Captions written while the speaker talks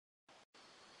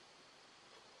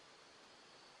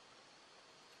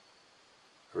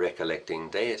Recollecting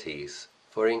deities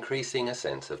for increasing a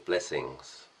sense of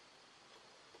blessings.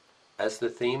 As the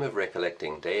theme of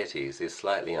recollecting deities is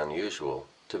slightly unusual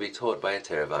to be taught by a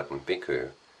Theravadan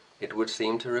bhikkhu, it would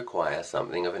seem to require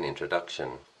something of an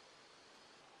introduction.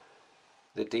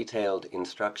 The detailed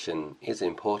instruction is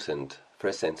important for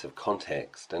a sense of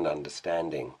context and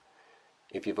understanding.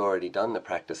 If you've already done the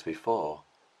practice before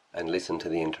and listened to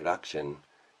the introduction,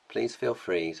 please feel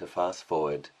free to fast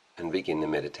forward and begin the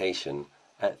meditation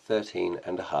at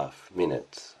 13.5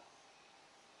 minutes.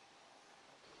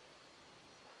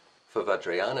 For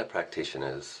Vajrayana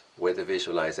practitioners, where the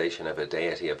visualization of a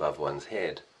deity above one's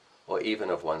head, or even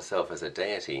of oneself as a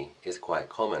deity, is quite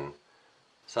common,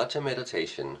 such a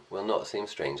meditation will not seem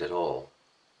strange at all.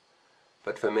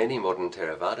 But for many modern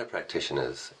Theravada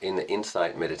practitioners in the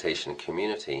insight meditation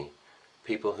community,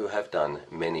 people who have done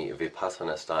many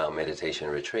Vipassana-style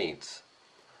meditation retreats,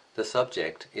 the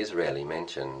subject is rarely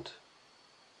mentioned.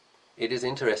 It is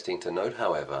interesting to note,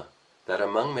 however, that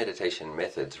among meditation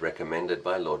methods recommended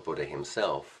by Lord Buddha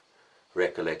himself,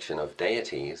 recollection of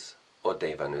deities, or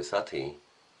Devanussati,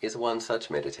 is one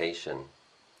such meditation.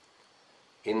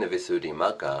 In the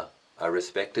Visuddhimagga, a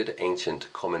respected ancient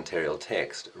commentarial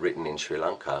text written in Sri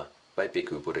Lanka by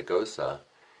Bhikkhu Buddhaghosa,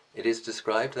 it is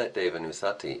described that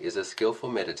Devanussati is a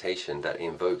skillful meditation that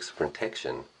invokes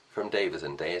protection from devas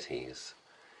and deities,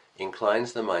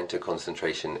 inclines the mind to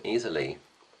concentration easily,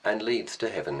 and leads to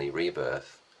heavenly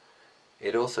rebirth.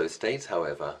 It also states,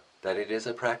 however, that it is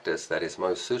a practice that is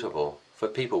most suitable for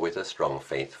people with a strong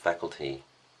faith faculty.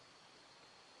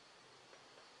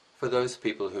 For those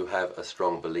people who have a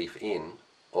strong belief in,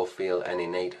 or feel an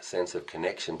innate sense of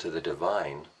connection to the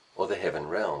divine or the heaven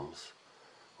realms,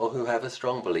 or who have a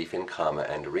strong belief in karma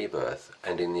and rebirth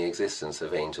and in the existence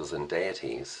of angels and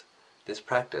deities, this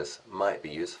practice might be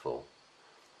useful.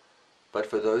 But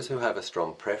for those who have a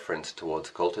strong preference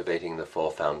towards cultivating the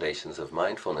four foundations of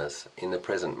mindfulness in the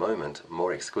present moment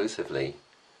more exclusively,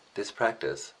 this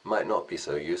practice might not be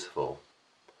so useful.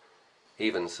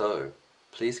 Even so,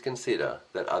 please consider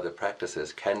that other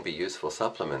practices can be useful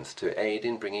supplements to aid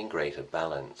in bringing greater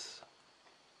balance.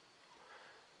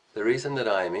 The reason that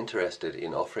I am interested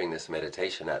in offering this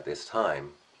meditation at this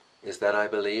time is that I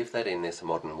believe that in this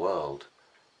modern world,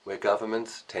 where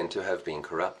governments tend to have been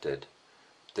corrupted,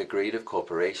 the greed of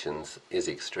corporations is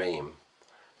extreme,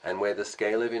 and where the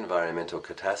scale of environmental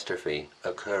catastrophe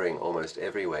occurring almost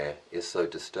everywhere is so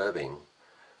disturbing,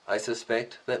 I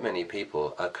suspect that many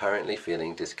people are currently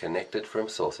feeling disconnected from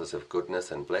sources of goodness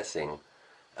and blessing,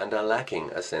 and are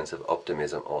lacking a sense of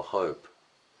optimism or hope.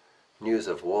 News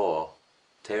of war,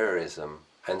 terrorism,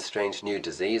 and strange new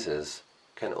diseases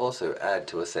can also add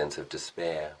to a sense of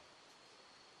despair.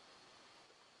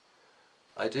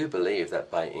 I do believe that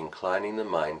by inclining the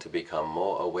mind to become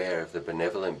more aware of the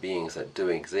benevolent beings that do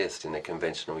exist in the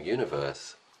conventional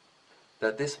universe,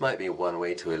 that this might be one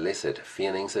way to elicit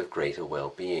feelings of greater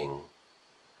well-being.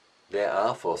 There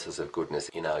are forces of goodness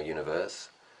in our universe,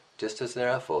 just as there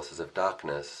are forces of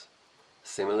darkness.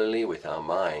 Similarly with our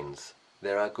minds,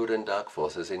 there are good and dark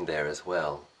forces in there as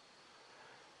well.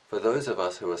 For those of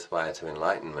us who aspire to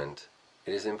enlightenment,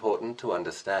 it is important to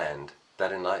understand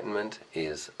that enlightenment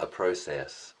is a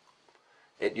process.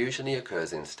 It usually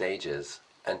occurs in stages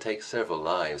and takes several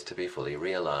lives to be fully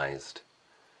realized.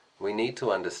 We need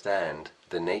to understand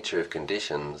the nature of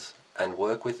conditions and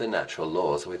work with the natural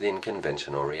laws within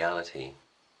conventional reality.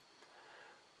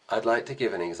 I'd like to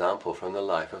give an example from the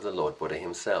life of the Lord Buddha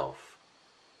himself.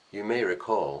 You may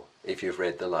recall, if you've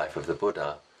read the life of the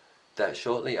Buddha, that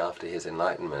shortly after his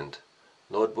enlightenment,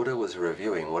 Lord Buddha was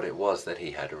reviewing what it was that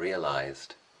he had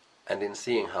realized, and in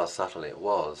seeing how subtle it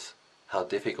was, how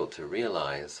difficult to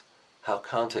realize, how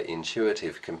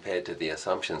counterintuitive compared to the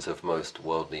assumptions of most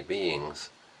worldly beings,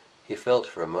 he felt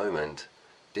for a moment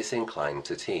disinclined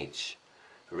to teach,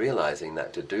 realizing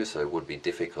that to do so would be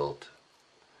difficult.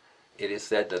 It is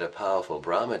said that a powerful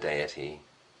Brahma deity,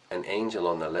 an angel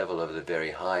on the level of the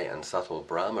very high and subtle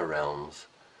Brahma realms,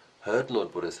 heard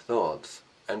Lord Buddha's thoughts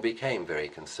and became very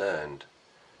concerned.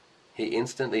 He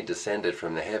instantly descended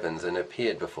from the heavens and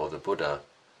appeared before the Buddha.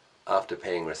 After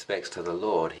paying respects to the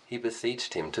Lord, he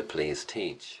beseeched him to please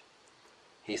teach.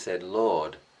 He said,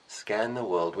 "Lord, scan the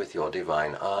world with your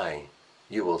divine eye.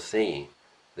 You will see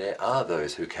there are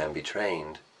those who can be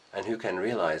trained and who can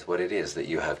realize what it is that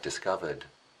you have discovered."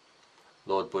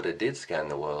 Lord Buddha did scan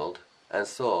the world and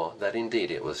saw that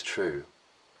indeed it was true.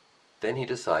 Then he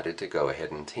decided to go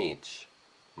ahead and teach,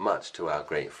 much to our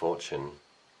great fortune.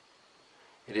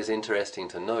 It is interesting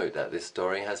to note that this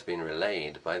story has been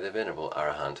relayed by the Venerable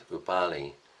Arahant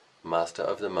Upali, master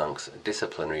of the monks'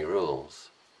 disciplinary rules.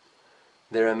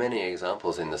 There are many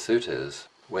examples in the suttas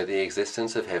where the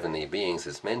existence of heavenly beings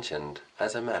is mentioned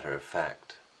as a matter of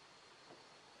fact.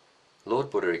 Lord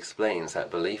Buddha explains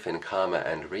that belief in karma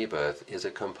and rebirth is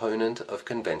a component of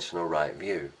conventional right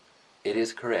view. It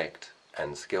is correct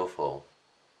and skillful.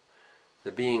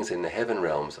 The beings in the heaven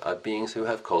realms are beings who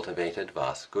have cultivated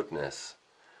vast goodness.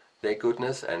 Their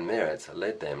goodness and merits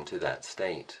led them to that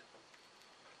state.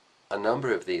 A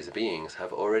number of these beings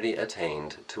have already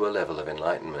attained to a level of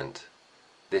enlightenment.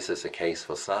 This is the case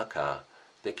for Saka,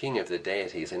 the king of the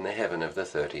deities in the heaven of the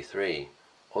 33,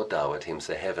 or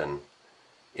Dawatimsa heaven.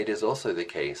 It is also the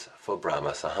case for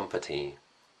Brahma Sahampati.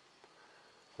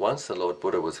 Once the Lord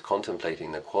Buddha was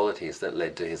contemplating the qualities that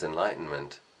led to his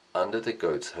enlightenment under the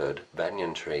goat's herd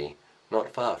banyan tree,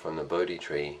 not far from the Bodhi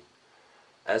tree.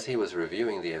 As he was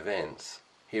reviewing the events,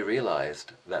 he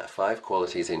realized that 5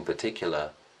 qualities in particular,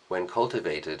 when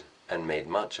cultivated and made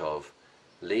much of,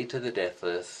 lead to the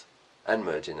deathless and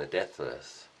merge in the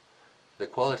deathless. The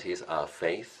qualities are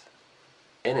faith,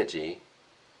 energy,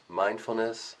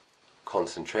 mindfulness,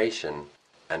 concentration,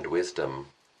 and wisdom.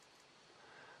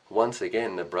 Once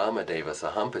again the Brahmadeva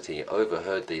Sahampati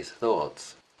overheard these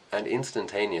thoughts and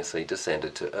instantaneously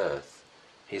descended to earth.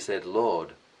 He said, "Lord,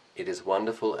 it is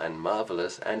wonderful and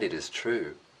marvelous, and it is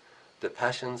true. The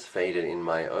passions faded in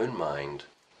my own mind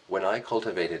when I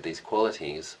cultivated these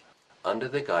qualities under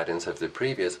the guidance of the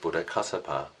previous Buddha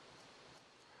Kassapa."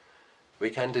 We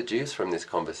can deduce from this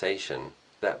conversation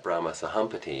that Brahma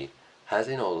Sahampati has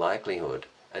in all likelihood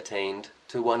attained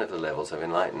to one of the levels of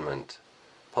enlightenment,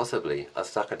 possibly a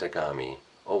Sakadagami,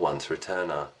 or once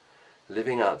returner,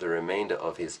 living out the remainder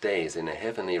of his days in a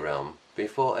heavenly realm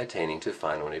before attaining to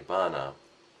final Nibbana.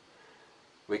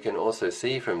 We can also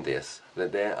see from this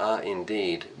that there are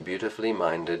indeed beautifully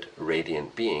minded,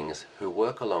 radiant beings who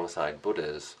work alongside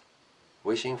Buddhas,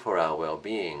 wishing for our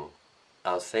well-being,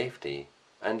 our safety,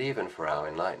 and even for our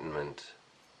enlightenment.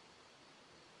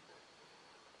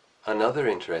 Another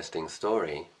interesting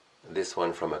story, this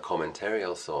one from a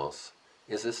commentarial source,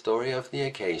 is the story of the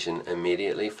occasion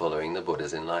immediately following the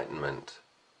Buddha's enlightenment.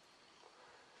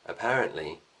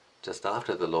 Apparently, just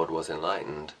after the Lord was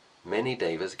enlightened, many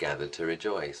devas gathered to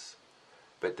rejoice.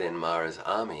 But then Mara's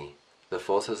army, the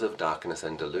forces of darkness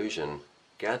and delusion,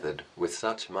 gathered with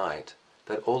such might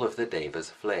that all of the devas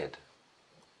fled.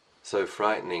 So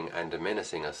frightening and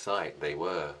menacing a sight they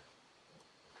were.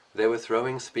 They were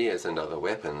throwing spears and other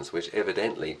weapons which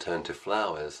evidently turned to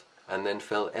flowers and then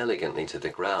fell elegantly to the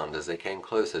ground as they came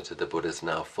closer to the Buddha's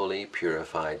now fully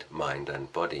purified mind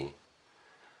and body.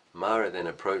 Mara then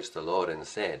approached the Lord and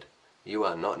said, "You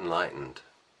are not enlightened."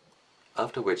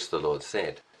 After which the Lord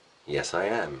said, "Yes, I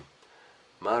am."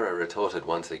 Mara retorted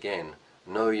once again,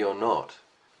 "No, you're not,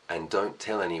 and don't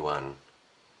tell anyone."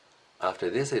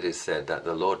 After this it is said that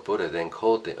the Lord Buddha then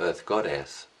called the earth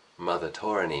goddess, Mother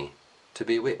Taurani, to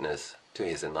be witness to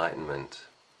his enlightenment.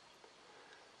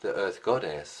 The earth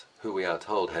goddess, who we are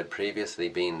told had previously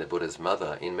been the Buddha's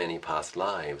mother in many past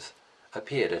lives,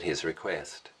 appeared at his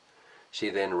request.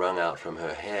 She then wrung out from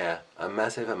her hair a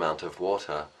massive amount of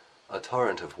water, a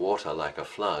torrent of water like a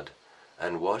flood,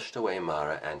 and washed away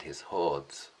Mara and his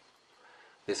hordes.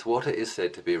 This water is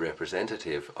said to be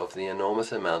representative of the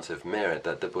enormous amounts of merit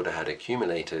that the Buddha had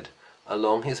accumulated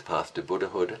along his path to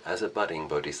Buddhahood as a budding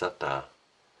bodhisattva.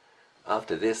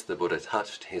 After this the Buddha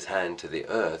touched his hand to the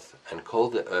earth and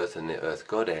called the earth and the earth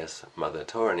goddess, Mother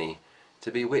Taurani,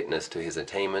 to be witness to his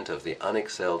attainment of the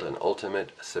unexcelled and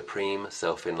ultimate supreme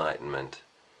self-enlightenment.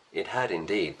 It had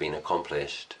indeed been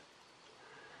accomplished.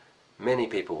 Many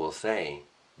people will say,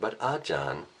 "But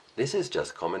Ajahn, this is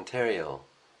just commentarial.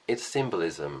 It's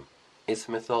symbolism, it's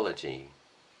mythology."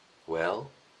 Well,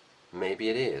 maybe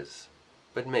it is,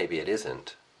 but maybe it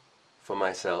isn't. For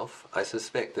myself, I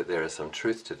suspect that there is some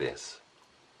truth to this.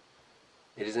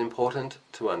 It is important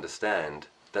to understand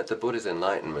that the Buddha's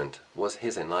enlightenment was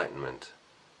his enlightenment.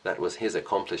 That was his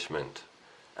accomplishment.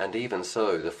 And even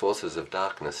so, the forces of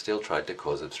darkness still tried to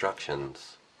cause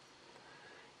obstructions.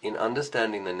 In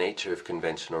understanding the nature of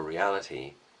conventional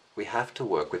reality, we have to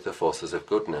work with the forces of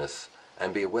goodness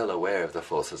and be well aware of the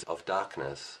forces of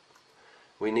darkness.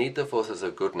 We need the forces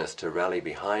of goodness to rally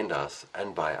behind us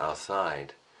and by our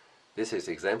side. This is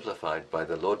exemplified by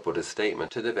the Lord Buddha's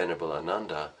statement to the Venerable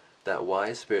Ananda that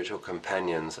wise spiritual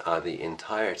companions are the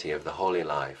entirety of the holy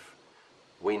life.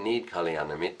 We need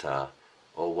Kalyanamitta,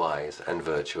 or wise and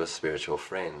virtuous spiritual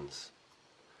friends.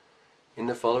 In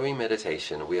the following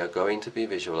meditation we are going to be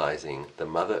visualizing the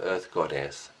Mother Earth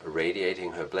Goddess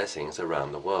radiating her blessings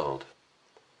around the world.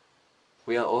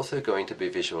 We are also going to be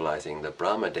visualizing the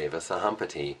Brahmadeva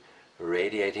Sahampati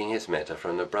radiating his metta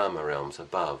from the Brahma realms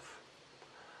above.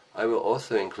 I will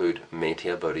also include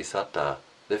Maitya Bodhisatta,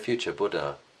 the future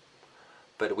Buddha,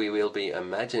 but we will be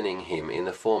imagining him in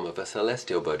the form of a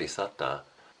celestial bodhisattva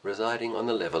residing on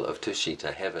the level of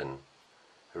Tushita heaven,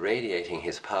 radiating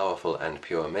his powerful and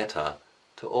pure metta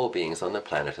to all beings on the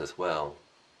planet as well.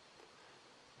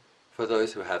 For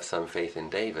those who have some faith in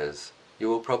devas, you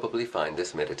will probably find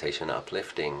this meditation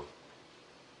uplifting.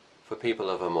 For people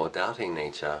of a more doubting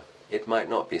nature, it might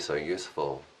not be so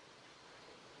useful.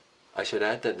 I should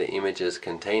add that the images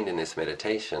contained in this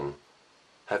meditation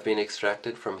have been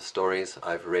extracted from stories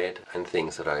I've read and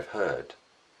things that I've heard.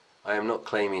 I am not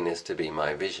claiming this to be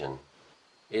my vision.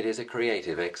 It is a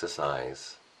creative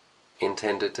exercise,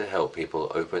 intended to help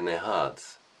people open their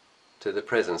hearts to the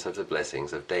presence of the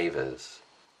blessings of devas.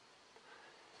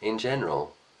 In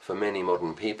general, for many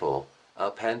modern people,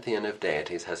 our pantheon of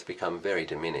deities has become very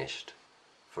diminished.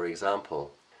 For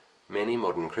example, many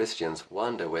modern Christians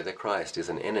wonder whether Christ is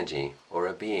an energy or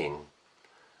a being.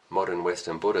 Modern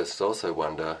Western Buddhists also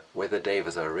wonder whether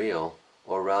devas are real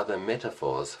or rather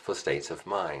metaphors for states of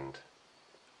mind.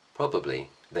 Probably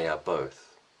they are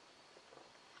both.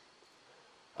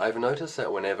 I've noticed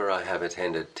that whenever I have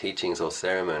attended teachings or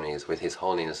ceremonies with His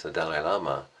Holiness the Dalai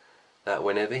Lama, that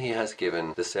whenever he has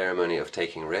given the ceremony of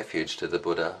taking refuge to the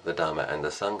Buddha, the Dharma and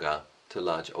the Sangha to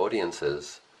large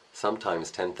audiences,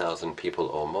 sometimes 10,000 people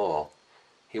or more,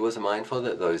 he was mindful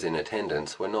that those in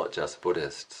attendance were not just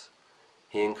Buddhists.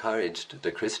 He encouraged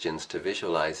the Christians to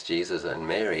visualize Jesus and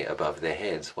Mary above their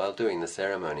heads while doing the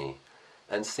ceremony,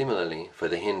 and similarly for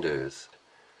the Hindus.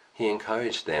 He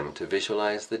encouraged them to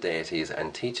visualize the deities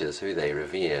and teachers who they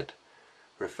revered,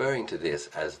 referring to this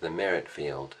as the merit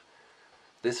field.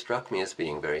 This struck me as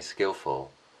being very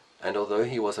skillful, and although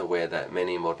he was aware that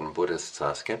many modern Buddhists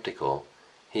are skeptical,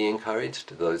 he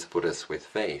encouraged those Buddhists with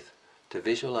faith to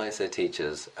visualize their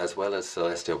teachers as well as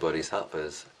celestial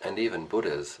bodhisattvas and even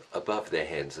Buddhas above their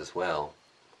heads as well.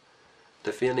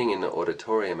 The feeling in the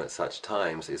auditorium at such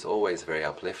times is always very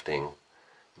uplifting.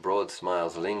 Broad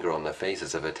smiles linger on the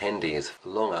faces of attendees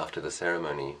long after the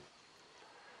ceremony.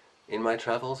 In my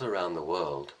travels around the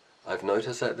world, I've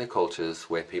noticed that the cultures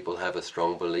where people have a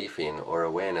strong belief in or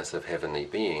awareness of heavenly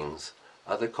beings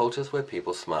are the cultures where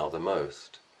people smile the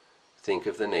most. Think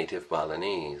of the native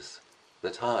Balinese, the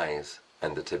Thais,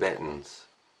 and the Tibetans.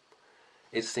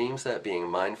 It seems that being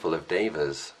mindful of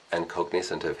devas and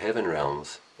cognizant of heaven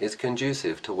realms is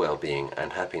conducive to well-being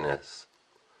and happiness.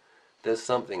 There's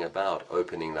something about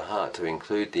opening the heart to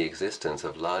include the existence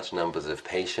of large numbers of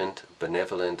patient,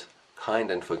 benevolent,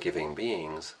 kind and forgiving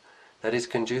beings that is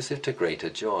conducive to greater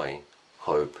joy,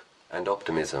 hope, and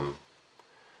optimism.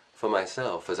 For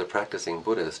myself, as a practicing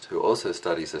Buddhist who also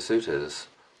studies the suttas,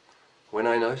 when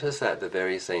I notice that the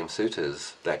very same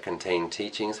suttas that contain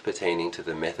teachings pertaining to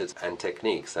the methods and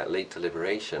techniques that lead to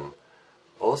liberation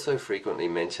also frequently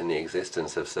mention the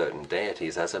existence of certain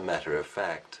deities as a matter of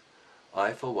fact,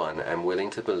 I for one am willing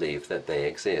to believe that they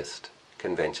exist,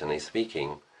 conventionally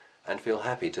speaking, and feel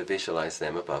happy to visualize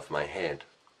them above my head.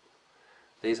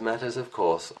 These matters, of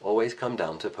course, always come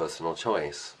down to personal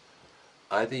choice.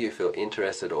 Either you feel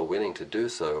interested or willing to do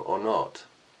so or not,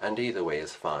 and either way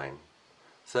is fine.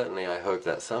 Certainly I hope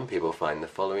that some people find the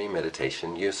following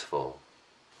meditation useful.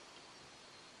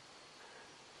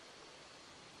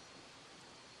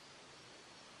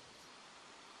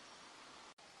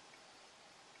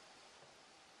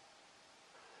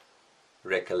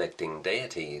 Recollecting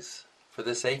deities for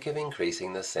the sake of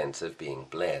increasing the sense of being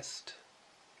blessed.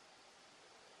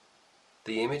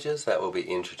 The images that will be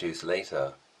introduced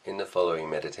later in the following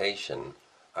meditation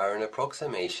are an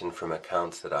approximation from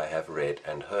accounts that I have read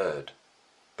and heard,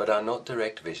 but are not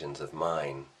direct visions of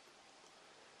mine.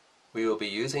 We will be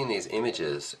using these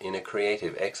images in a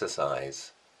creative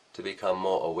exercise to become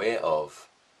more aware of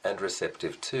and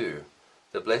receptive to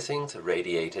the blessings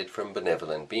radiated from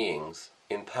benevolent beings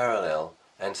in parallel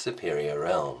and superior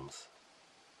realms.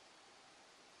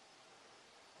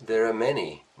 There are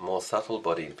many more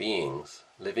subtle-bodied beings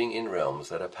living in realms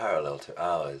that are parallel to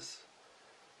ours.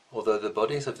 Although the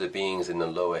bodies of the beings in the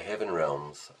lower heaven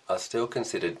realms are still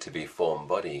considered to be form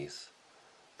bodies,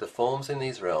 the forms in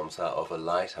these realms are of a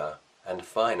lighter and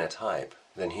finer type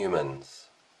than humans.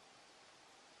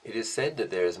 It is said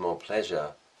that there is more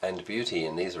pleasure and beauty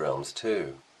in these realms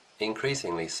too,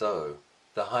 increasingly so,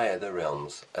 the higher the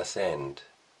realms ascend.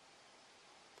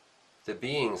 The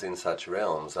beings in such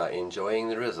realms are enjoying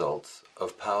the results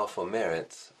of powerful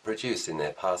merits produced in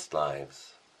their past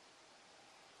lives.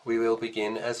 We will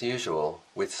begin as usual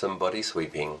with some body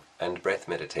sweeping and breath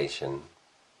meditation.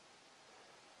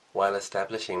 While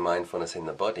establishing mindfulness in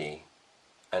the body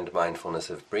and mindfulness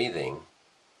of breathing,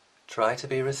 try to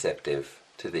be receptive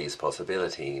to these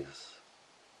possibilities.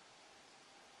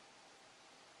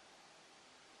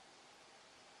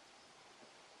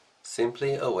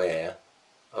 simply aware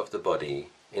of the body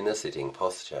in the sitting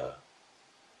posture.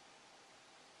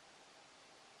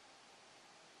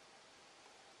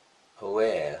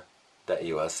 Aware that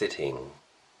you are sitting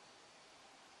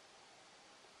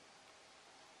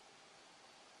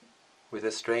with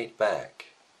a straight back,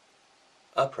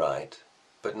 upright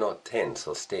but not tense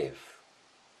or stiff.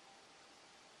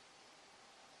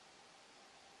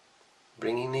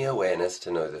 Bringing the awareness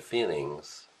to know the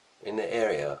feelings in the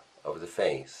area of the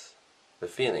face, the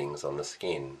feelings on the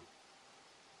skin.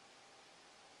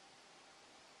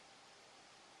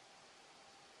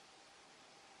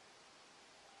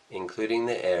 Including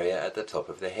the area at the top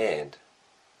of the head,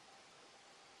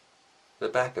 the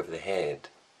back of the head,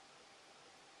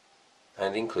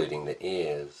 and including the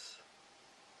ears.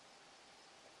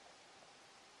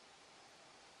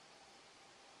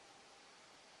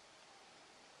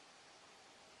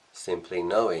 Simply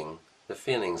knowing the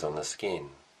feelings on the skin.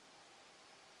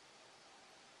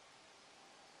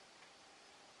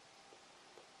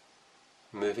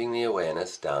 Moving the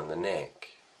awareness down the neck,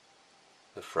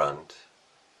 the front,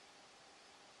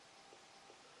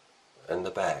 and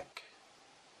the back.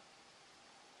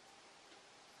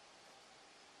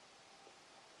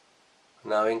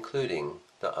 Now including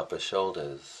the upper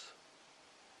shoulders.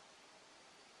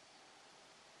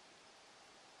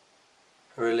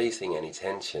 Releasing any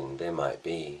tension there might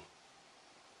be.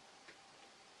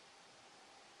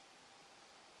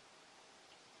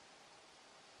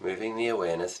 Moving the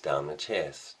awareness down the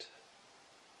chest.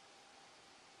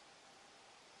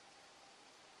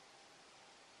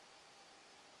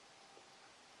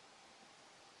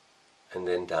 And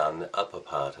then down the upper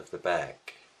part of the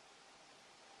back.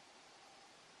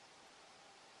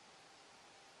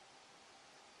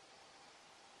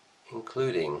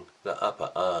 Including the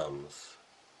upper arms.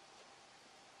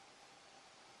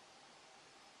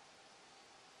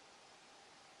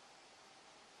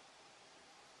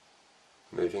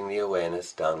 Moving the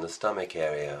awareness down the stomach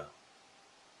area,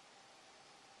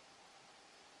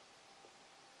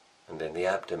 and then the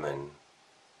abdomen,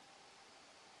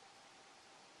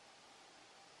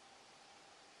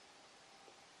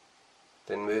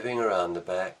 then moving around the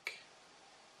back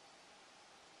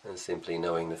and simply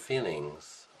knowing the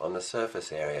feelings on the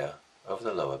surface area of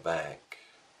the lower back.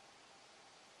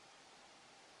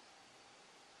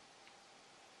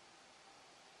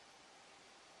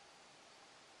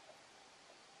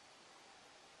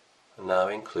 And now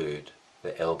include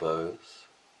the elbows,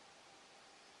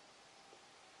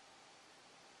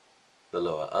 the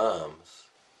lower arms,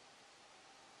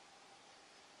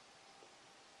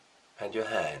 and your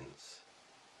hands.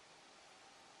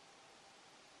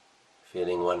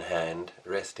 Feeling one hand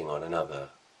resting on another.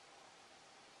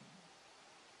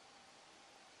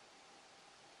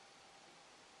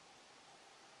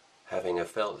 Having a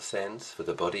felt sense for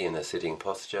the body in the sitting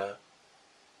posture,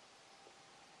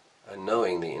 and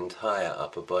knowing the entire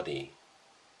upper body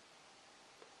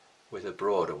with a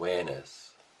broad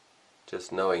awareness,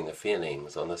 just knowing the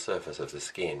feelings on the surface of the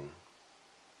skin.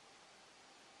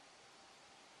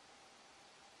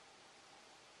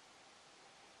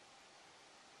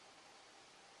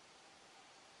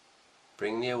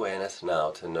 Bring the awareness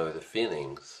now to know the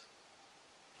feelings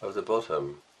of the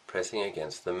bottom pressing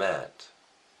against the mat,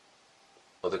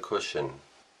 or the cushion,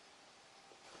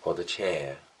 or the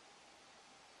chair,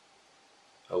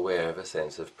 aware of a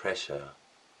sense of pressure.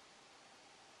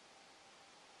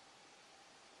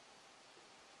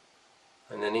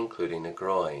 And then including the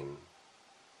groin,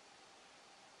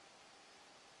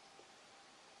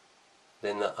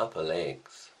 then the upper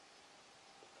legs,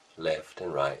 left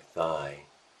and right thigh,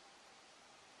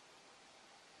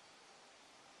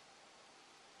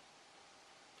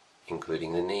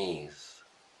 including the knees,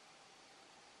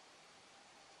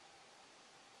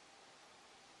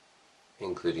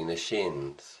 including the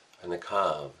shins and the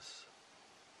calves,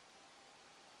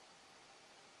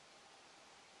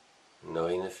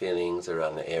 knowing the feelings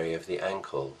around the area of the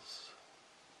ankles,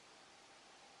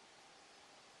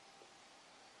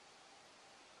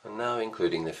 and now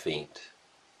including the feet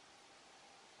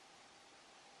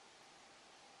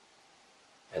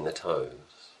and the toes.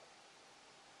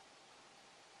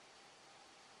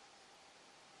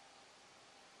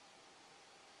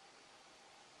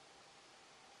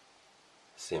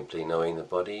 Simply knowing the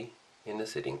body in the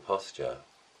sitting posture,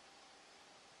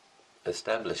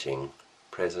 establishing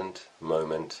present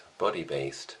moment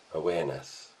body-based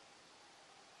awareness.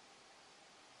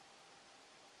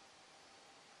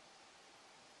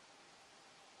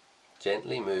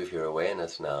 Gently move your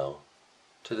awareness now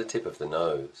to the tip of the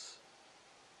nose.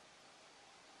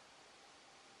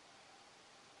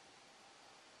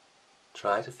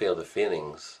 Try to feel the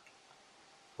feelings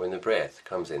when the breath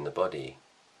comes in the body,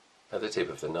 at the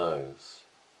tip of the nose.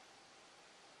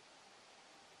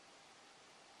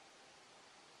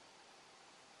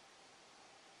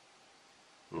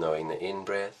 Knowing the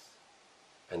in-breath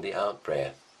and the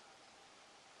out-breath.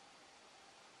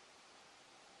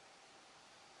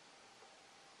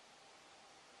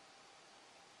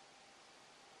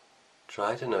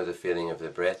 Try to know the feeling of the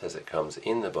breath as it comes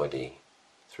in the body,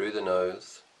 through the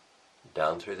nose,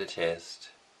 down through the chest,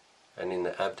 and in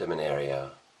the abdomen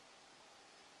area.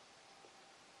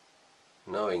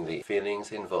 Knowing the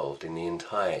feelings involved in the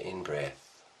entire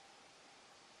in-breath.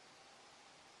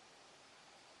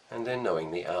 And then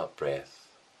knowing the out-breath,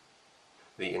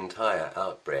 the entire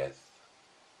out-breath.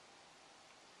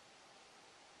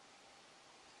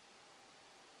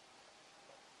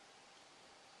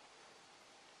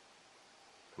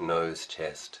 Nose,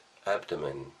 chest,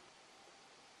 abdomen.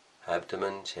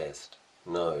 Abdomen, chest,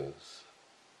 nose.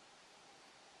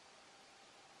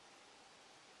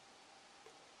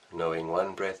 Knowing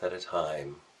one breath at a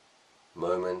time,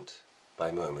 moment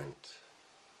by moment.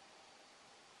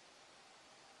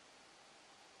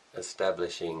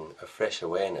 Establishing a fresh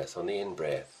awareness on the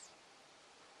in-breath.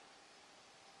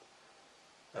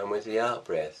 And with the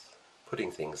out-breath,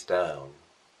 putting things down.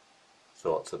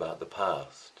 Thoughts about the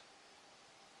past,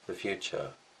 the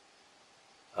future,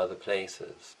 other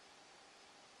places,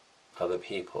 other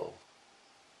people.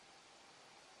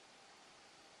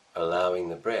 Allowing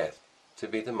the breath to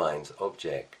be the mind's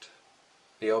object,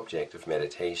 the object of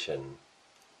meditation.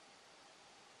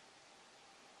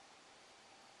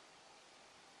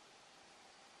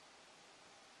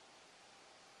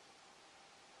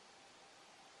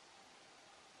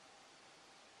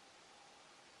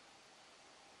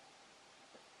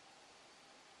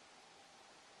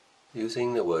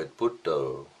 Using the word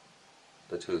Buddho,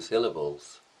 the two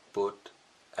syllables, Bud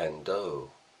and Do,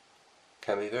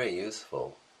 can be very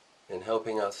useful in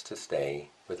helping us to stay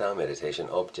with our meditation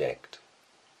object.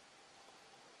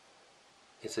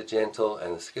 It's a gentle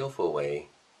and skillful way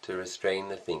to restrain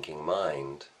the thinking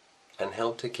mind and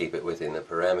help to keep it within the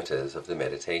parameters of the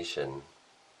meditation.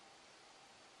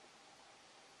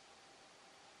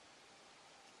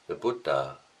 The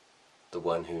Buddha, the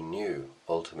one who knew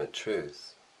ultimate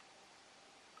truth,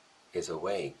 is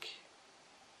awake,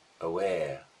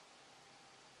 aware.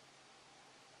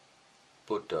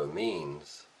 Buddho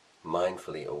means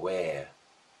mindfully aware,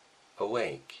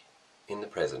 awake in the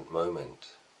present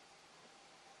moment.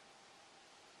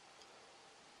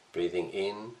 Breathing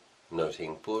in,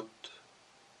 noting Bud,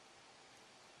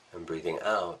 and breathing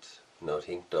out,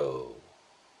 noting Do.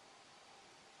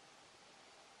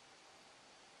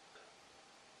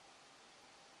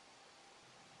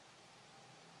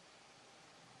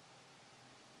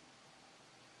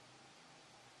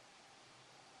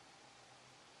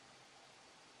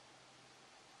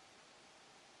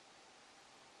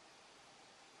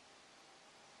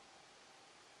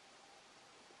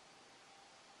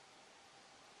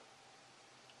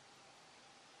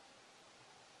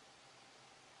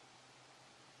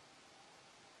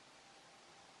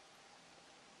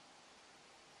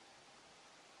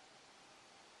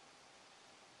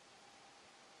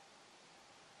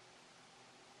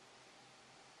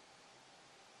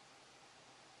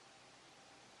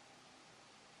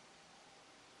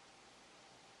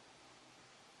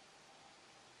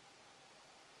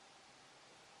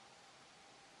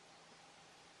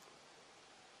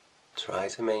 Try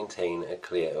to maintain a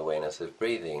clear awareness of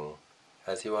breathing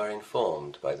as you are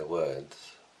informed by the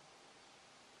words.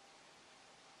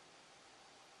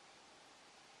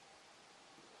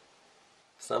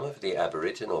 Some of the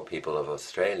Aboriginal people of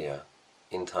Australia,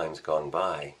 in times gone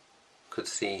by, could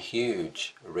see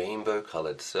huge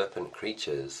rainbow-coloured serpent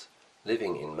creatures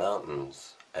living in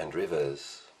mountains and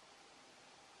rivers.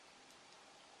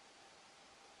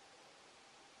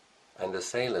 And the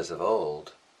sailors of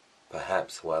old,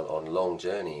 perhaps while on long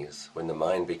journeys when the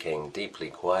mind became deeply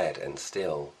quiet and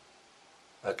still,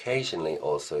 occasionally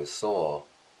also saw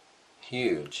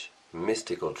huge,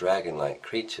 mystical dragon-like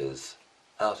creatures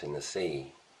out in the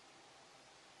sea.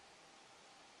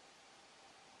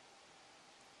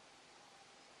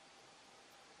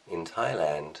 In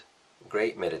Thailand,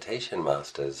 great meditation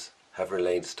masters have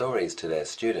relayed stories to their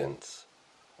students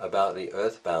about the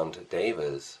earthbound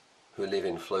devas who live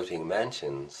in floating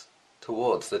mansions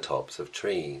towards the tops of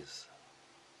trees.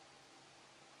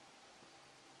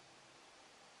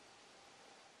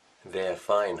 Their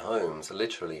fine homes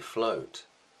literally float,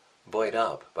 buoyed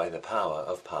up by the power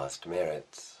of past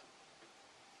merits.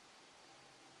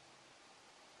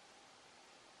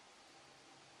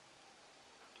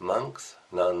 Monks,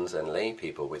 nuns, and lay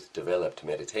people with developed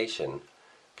meditation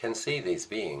can see these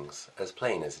beings as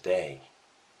plain as day.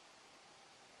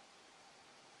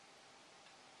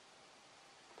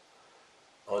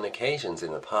 On occasions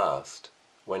in the past,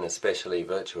 when especially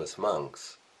virtuous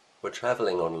monks were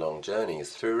traveling on long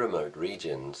journeys through remote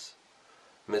regions,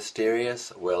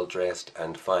 mysterious, well-dressed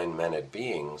and fine-mannered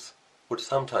beings would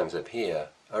sometimes appear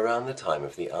around the time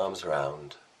of the alms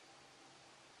round,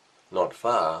 not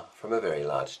far from a very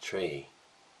large tree.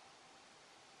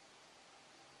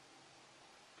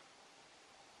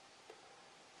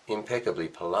 Impeccably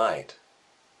polite,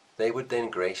 they would then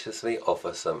graciously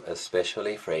offer some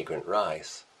especially fragrant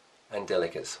rice and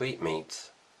delicate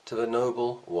sweetmeats to the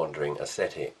noble wandering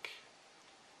ascetic.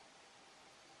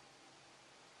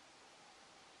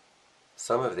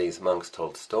 Some of these monks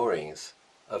told stories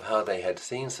of how they had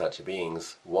seen such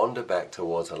beings wander back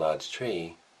towards a large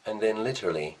tree and then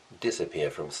literally disappear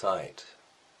from sight.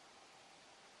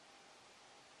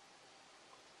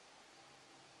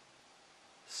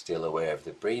 Still aware of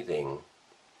the breathing,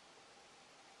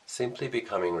 simply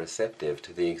becoming receptive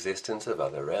to the existence of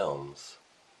other realms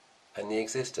and the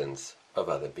existence of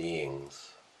other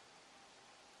beings.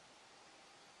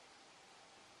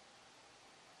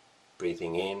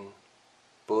 Breathing in,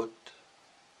 But,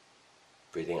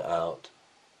 breathing out,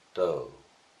 Do,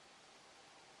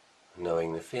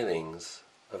 knowing the feelings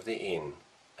of the in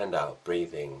and out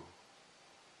breathing.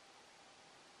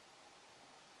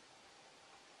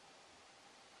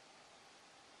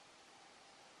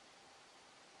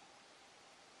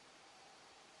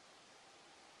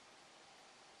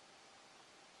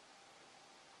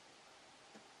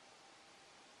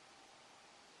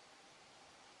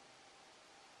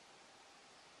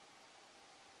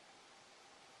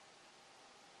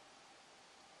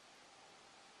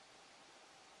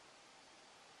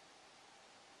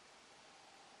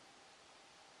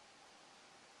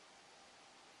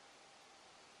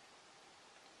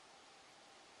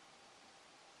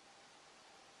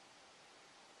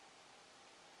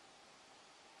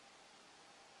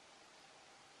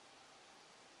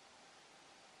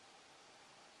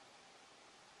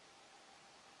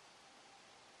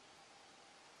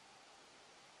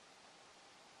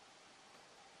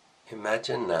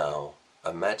 Imagine now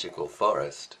a magical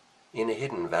forest in a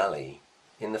hidden valley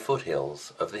in the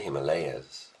foothills of the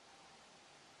Himalayas,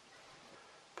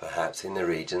 perhaps in the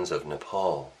regions of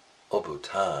Nepal or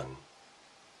Bhutan.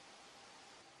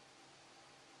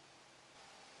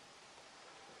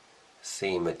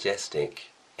 See majestic,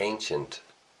 ancient,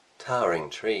 towering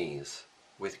trees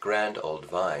with grand old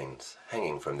vines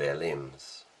hanging from their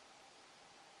limbs.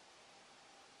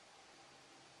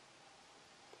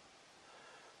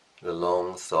 The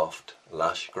long, soft,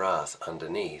 lush grass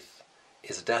underneath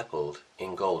is dappled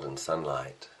in golden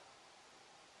sunlight.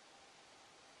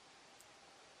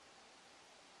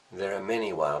 There are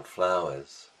many wild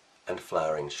flowers and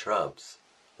flowering shrubs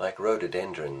like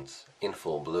rhododendrons in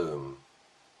full bloom.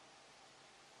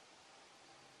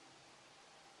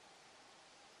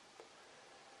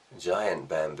 Giant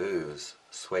bamboos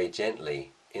sway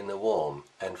gently in the warm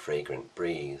and fragrant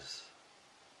breeze.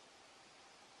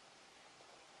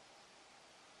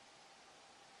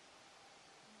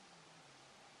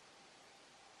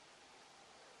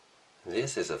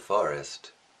 This is a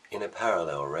forest in a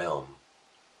parallel realm,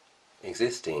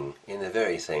 existing in the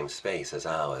very same space as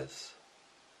ours.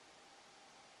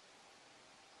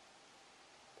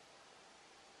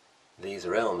 These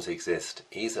realms exist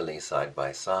easily side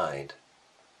by side,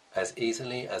 as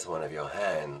easily as one of your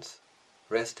hands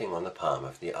resting on the palm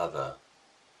of the other.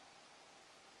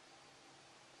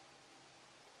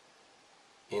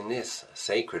 In this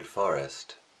sacred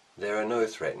forest, there are no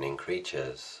threatening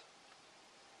creatures.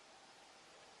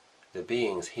 The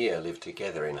beings here live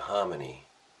together in harmony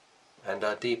and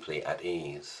are deeply at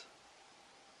ease.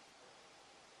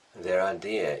 There are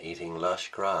deer eating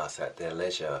lush grass at their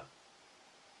leisure,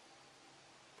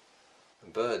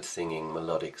 birds singing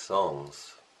melodic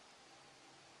songs,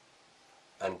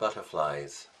 and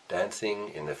butterflies dancing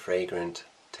in the fragrant,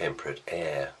 temperate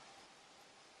air.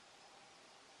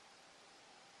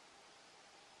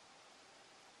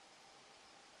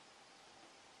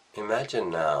 Imagine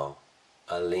now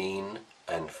a lean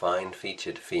and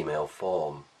fine-featured female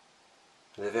form,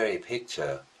 the very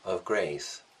picture of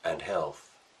grace and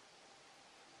health.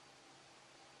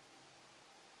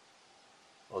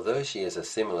 Although she is a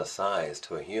similar size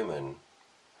to a human,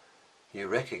 you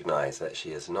recognize that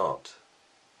she is not,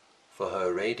 for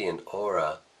her radiant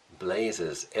aura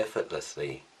blazes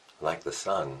effortlessly like the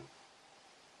sun.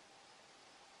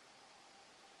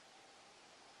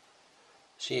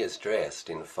 She is dressed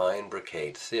in fine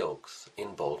brocade silks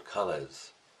in bold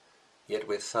colors, yet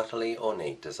with subtly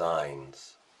ornate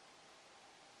designs.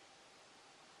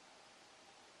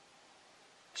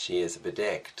 She is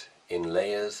bedecked in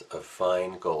layers of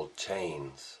fine gold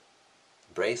chains,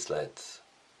 bracelets,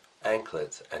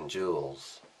 anklets and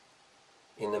jewels,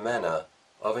 in the manner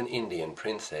of an Indian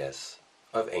princess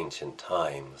of ancient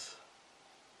times.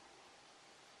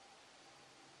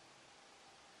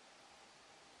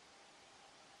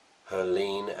 Her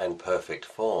lean and perfect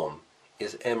form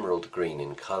is emerald green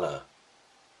in color,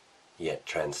 yet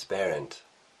transparent,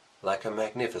 like a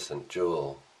magnificent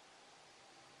jewel.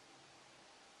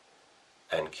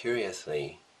 And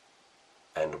curiously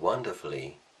and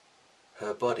wonderfully,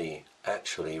 her body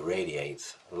actually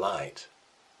radiates light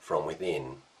from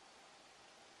within.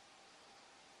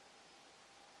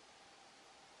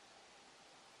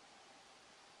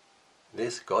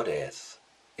 This goddess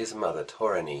is Mother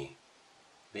Taurani,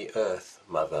 the Earth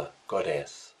Mother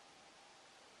Goddess.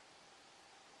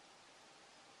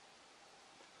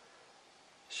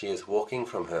 She is walking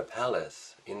from her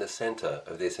palace in the center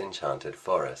of this enchanted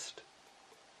forest,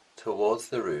 towards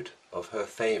the root of her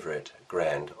favorite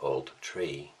grand old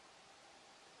tree,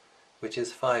 which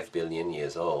is 5 billion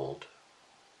years old.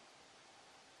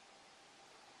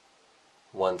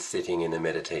 Once sitting in a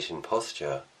meditation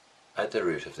posture at the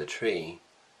root of the tree,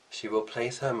 she will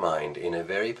place her mind in a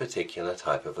very particular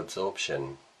type of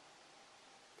absorption.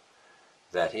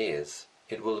 That is,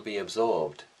 it will be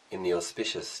absorbed in the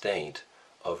auspicious state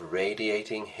of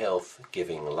radiating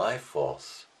health-giving life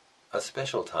force, a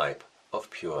special type of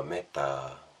pure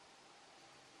metta.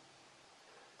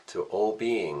 To all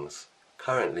beings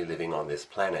currently living on this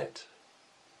planet,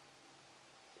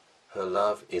 her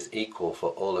love is equal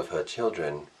for all of her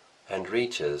children and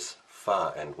reaches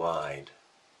far and wide.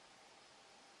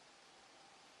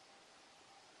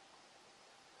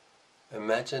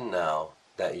 Imagine now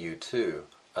that you too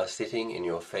are sitting in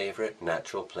your favorite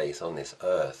natural place on this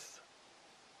earth.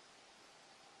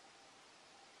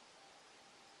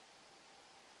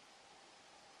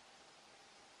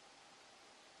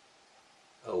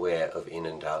 Aware of in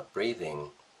and out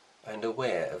breathing and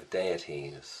aware of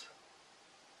deities.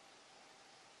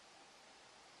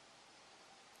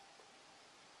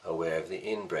 Aware of the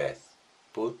in-breath,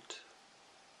 Put,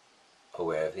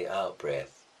 aware of the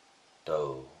out-breath,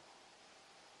 Do.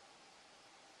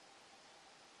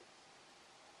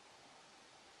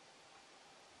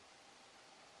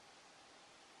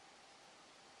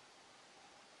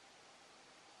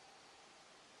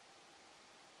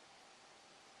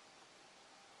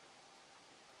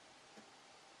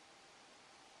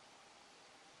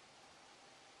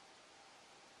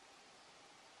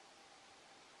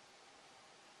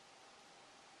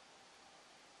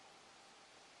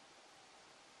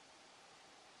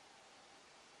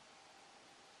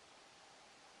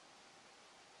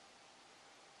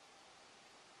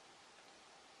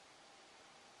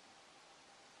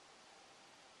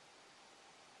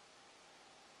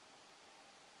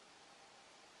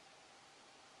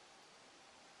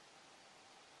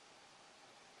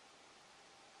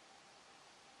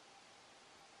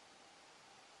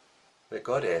 The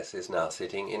goddess is now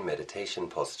sitting in meditation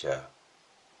posture.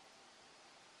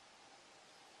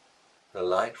 The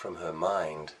light from her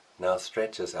mind now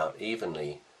stretches out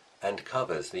evenly and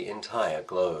covers the entire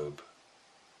globe.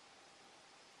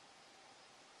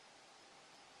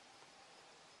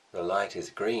 The light is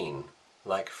green,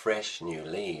 like fresh new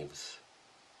leaves,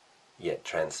 yet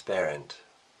transparent,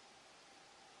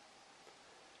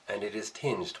 and it is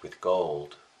tinged with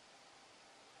gold,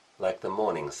 like the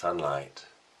morning sunlight.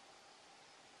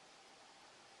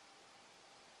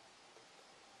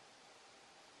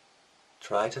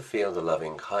 Try to feel the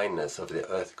loving kindness of the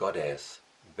Earth Goddess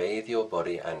bathe your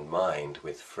body and mind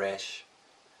with fresh,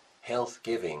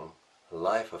 health-giving,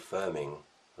 life-affirming,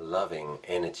 loving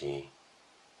energy.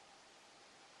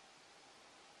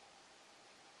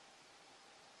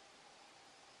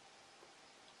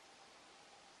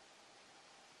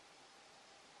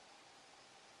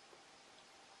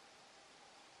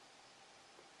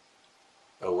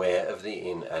 Aware of the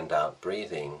in and out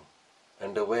breathing,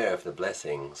 and aware of the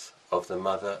blessings of the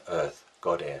Mother Earth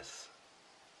Goddess.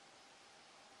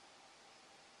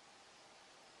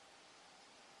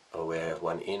 Aware of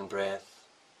one in-breath,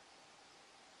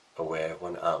 aware of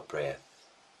one out-breath,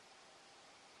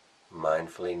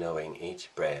 mindfully knowing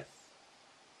each breath,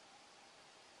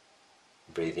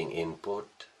 breathing in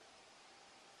Put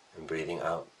and breathing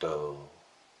out Do.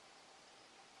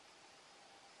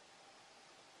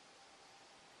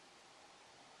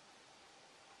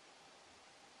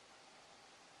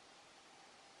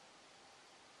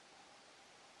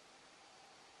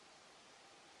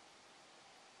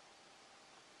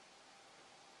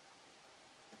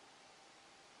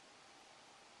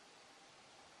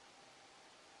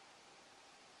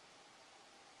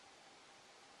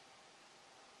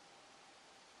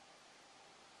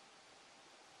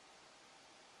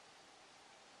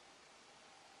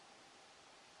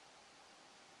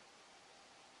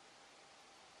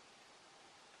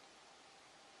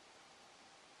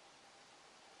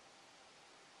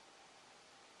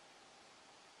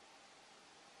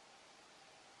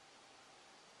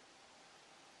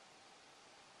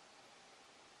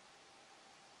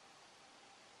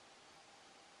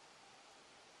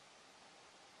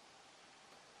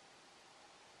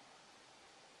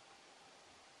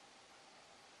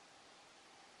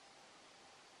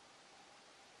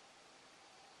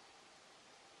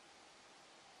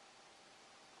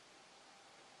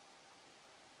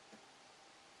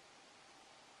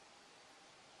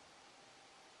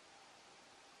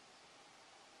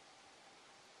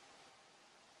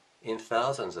 In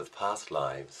thousands of past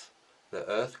lives, the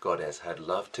Earth Goddess had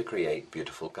loved to create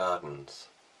beautiful gardens,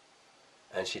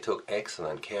 and she took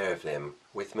excellent care of them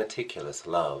with meticulous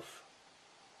love.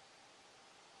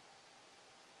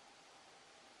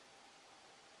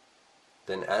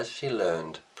 Then as she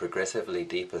learned progressively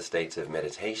deeper states of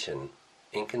meditation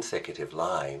in consecutive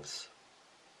lives,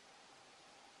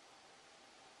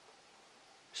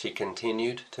 she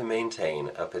continued to maintain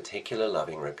a particular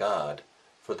loving regard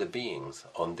for the beings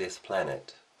on this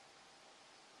planet.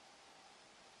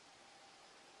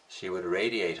 She would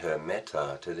radiate her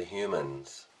metta to the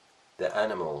humans, the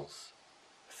animals,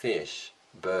 fish,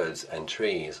 birds, and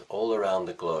trees all around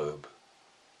the globe.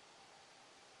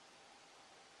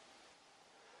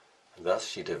 Thus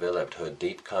she developed her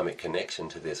deep karmic connection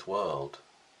to this world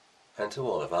and to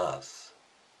all of us.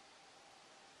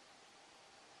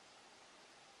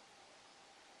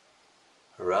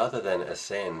 Rather than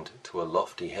ascend to a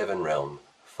lofty heaven realm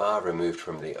far removed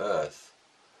from the earth,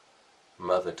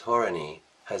 Mother Taurani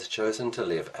has chosen to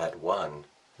live at one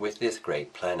with this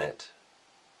great planet.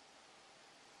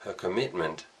 Her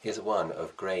commitment is one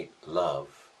of great love.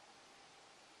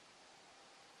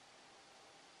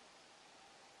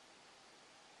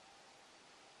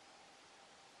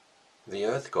 The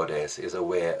Earth Goddess is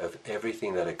aware of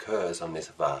everything that occurs on this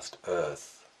vast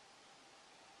earth.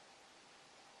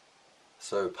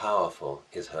 So powerful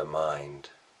is her mind.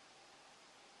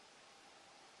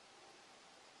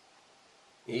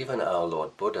 Even our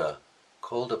Lord Buddha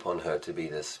called upon her to be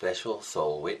the special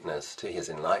soul witness to his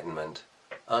enlightenment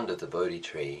under the Bodhi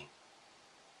tree,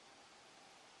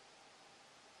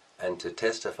 and to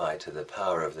testify to the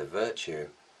power of the virtue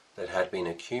that had been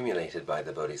accumulated by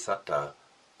the Bodhisattva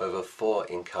over 4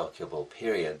 incalculable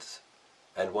periods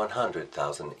and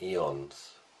 100,000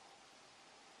 eons.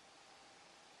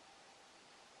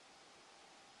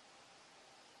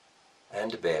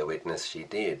 And bear witness she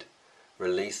did,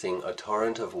 releasing a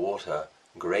torrent of water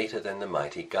greater than the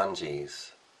mighty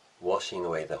Ganges, washing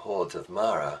away the hordes of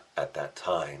Mara at that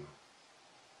time.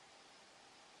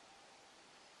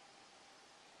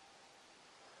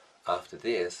 After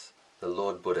this, the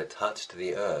Lord Buddha touched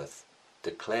the earth,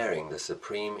 declaring the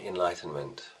supreme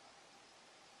enlightenment.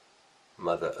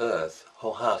 Mother Earth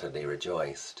wholeheartedly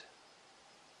rejoiced.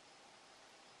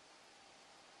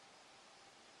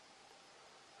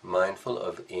 Mindful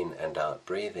of in and out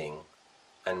breathing,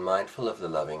 and mindful of the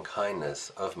loving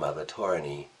kindness of Mother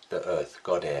Taurani, the Earth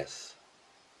Goddess.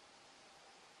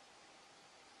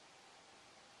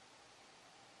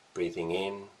 Breathing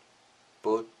in,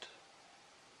 But.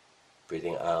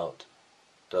 Breathing out,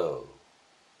 Do.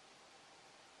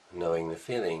 Knowing the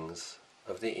feelings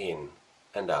of the in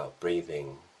and out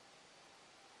breathing.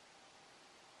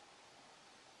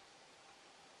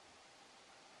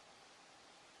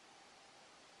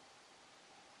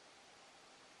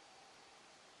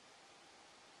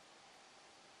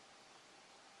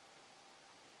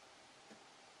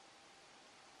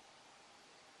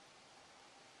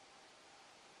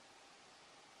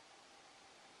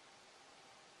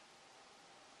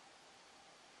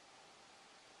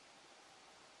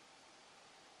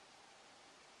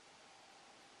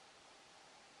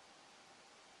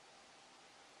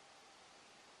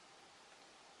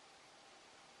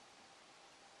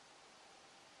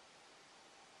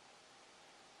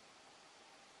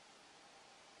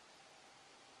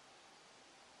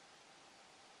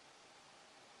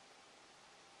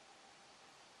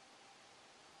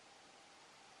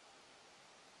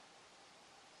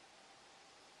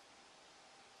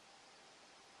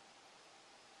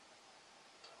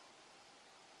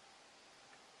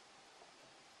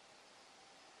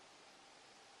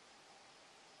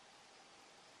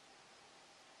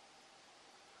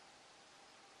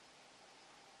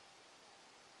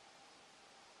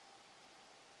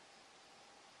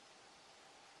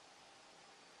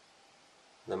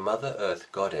 The Mother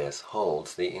Earth Goddess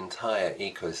holds the entire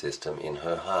ecosystem in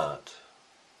her heart.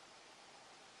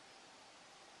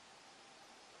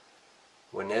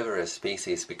 Whenever a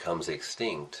species becomes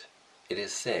extinct, it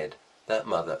is said that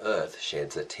Mother Earth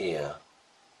sheds a tear.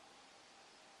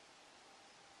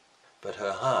 But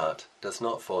her heart does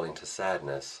not fall into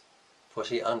sadness, for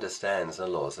she understands the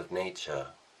laws of nature.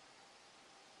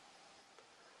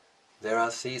 There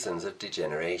are seasons of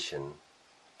degeneration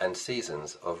and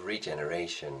seasons of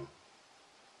regeneration.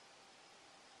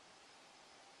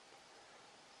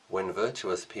 When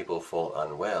virtuous people fall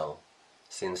unwell,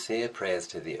 sincere prayers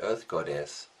to the Earth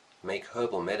Goddess make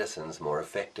herbal medicines more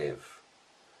effective,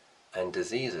 and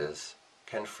diseases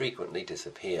can frequently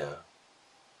disappear.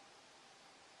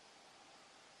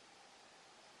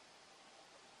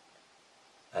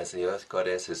 As the Earth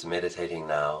Goddess is meditating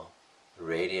now,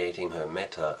 radiating her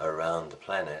metta around the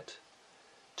planet,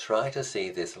 try to see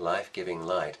this life-giving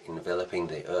light enveloping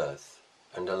the earth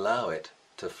and allow it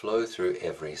to flow through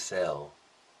every cell.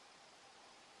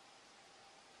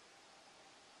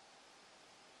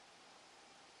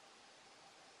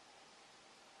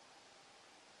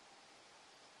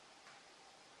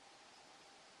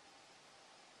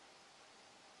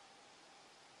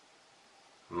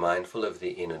 Mindful of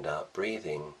the in and out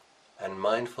breathing, and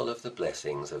mindful of the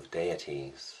blessings of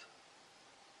deities.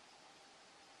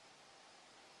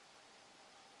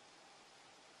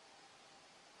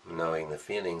 Knowing the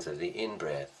feelings of the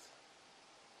in-breath,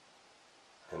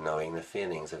 and knowing the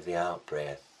feelings of the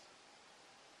out-breath.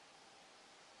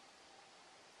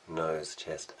 Nose,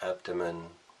 chest, abdomen,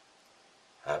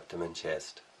 abdomen,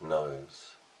 chest,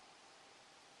 nose.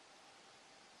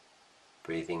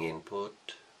 Breathing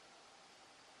input,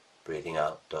 breathing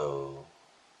out, do.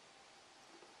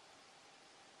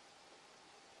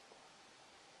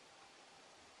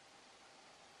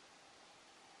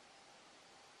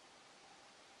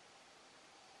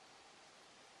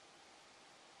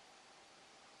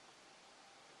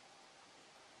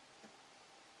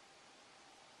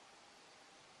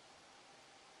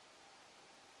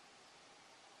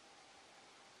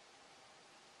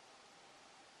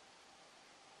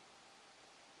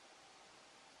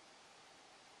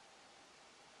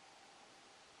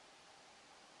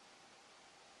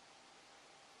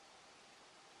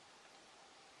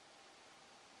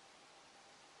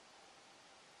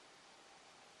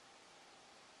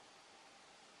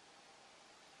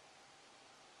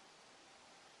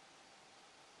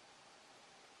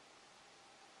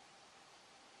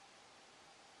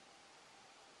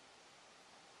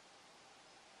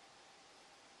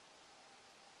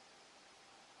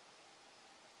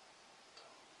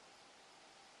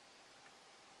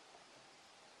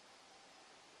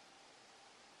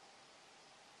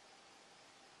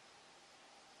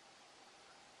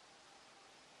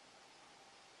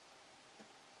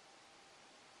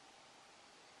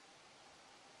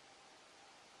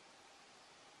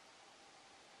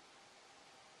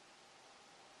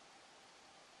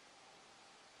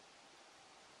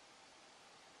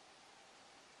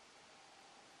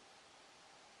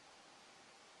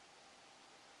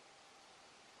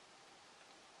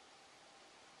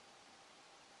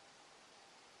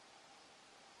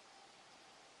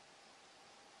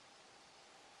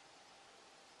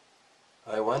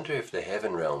 I wonder if the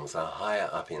heaven realms are higher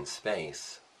up in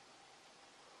space,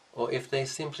 or if they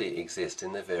simply exist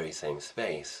in the very same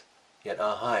space, yet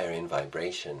are higher in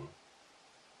vibration.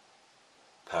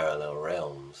 Parallel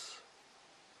realms.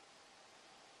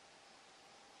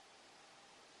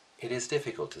 It is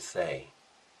difficult to say.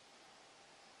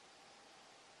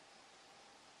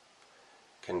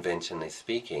 Conventionally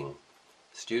speaking,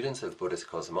 students of Buddhist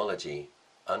cosmology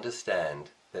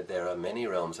understand that there are many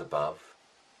realms above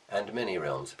and many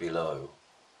realms below.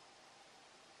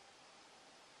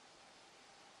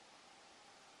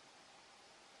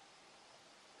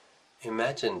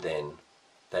 Imagine then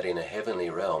that in a heavenly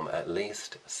realm at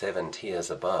least 7 tiers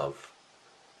above,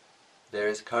 there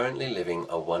is currently living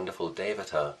a wonderful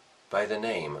Devata by the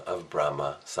name of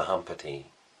Brahma Sahampati,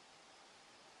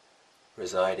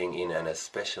 residing in an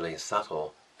especially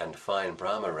subtle and fine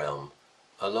Brahma realm,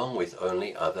 along with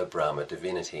only other Brahma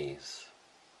divinities.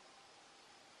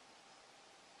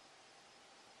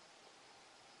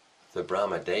 The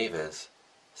Brahma Devas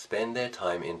spend their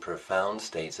time in profound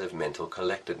states of mental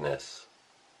collectedness,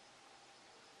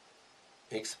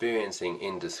 experiencing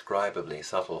indescribably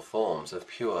subtle forms of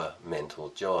pure mental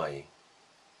joy.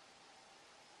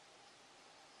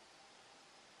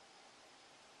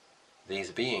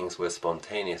 These beings were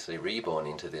spontaneously reborn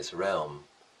into this realm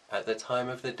at the time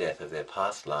of the death of their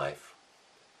past life,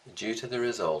 due to the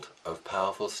result of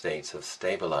powerful states of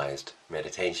stabilized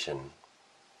meditation.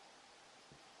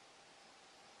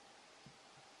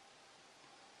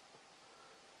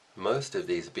 Most of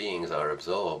these beings are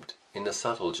absorbed in the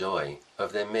subtle joy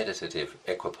of their meditative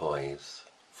equipoise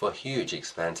for huge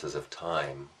expanses of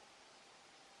time.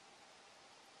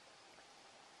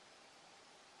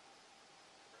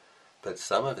 But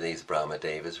some of these Brahma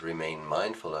Devas remain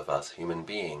mindful of us human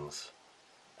beings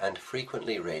and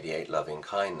frequently radiate loving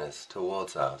kindness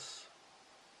towards us.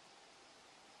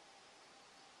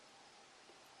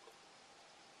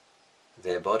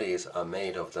 Their bodies are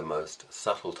made of the most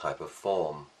subtle type of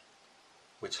form,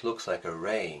 which looks like a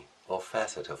ray or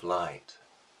facet of light.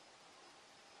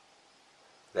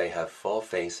 They have 4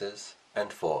 faces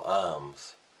and 4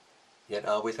 arms, yet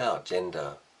are without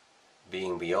gender,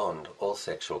 being beyond all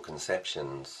sexual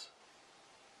conceptions.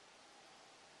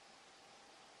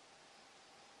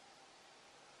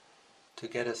 To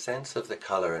get a sense of the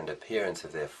color and appearance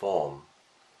of their form,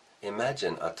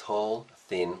 imagine a tall,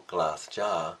 thin glass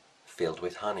jar filled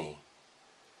with honey,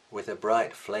 with a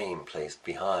bright flame placed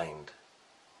behind.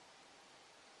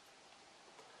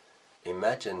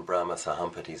 Imagine Brahma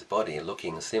Sahampati's body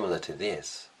looking similar to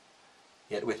this,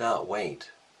 yet without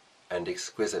weight and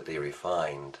exquisitely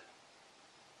refined.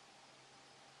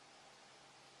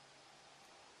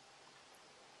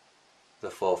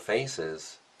 The 4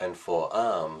 faces and 4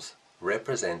 arms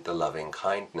represent the loving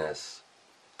kindness,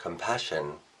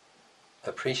 compassion,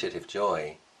 appreciative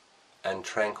joy, and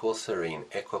tranquil serene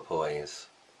equipoise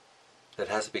that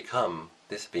has become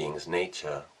this being's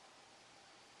nature.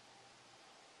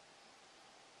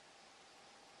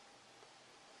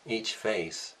 Each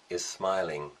face is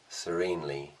smiling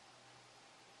serenely.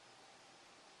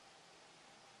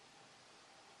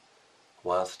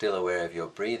 While still aware of your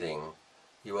breathing,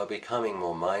 you are becoming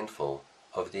more mindful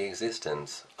of the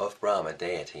existence of Brahma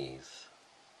deities.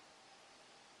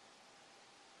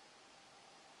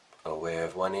 Aware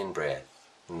of one in-breath,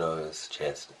 nose,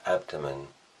 chest, abdomen.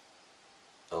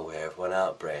 Aware of one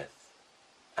out-breath,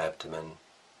 abdomen,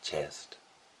 chest,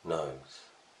 nose.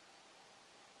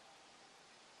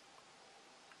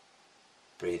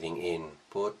 Breathing in,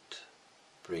 put,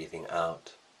 breathing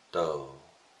out, do.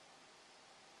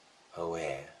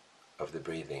 Aware of the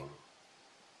breathing.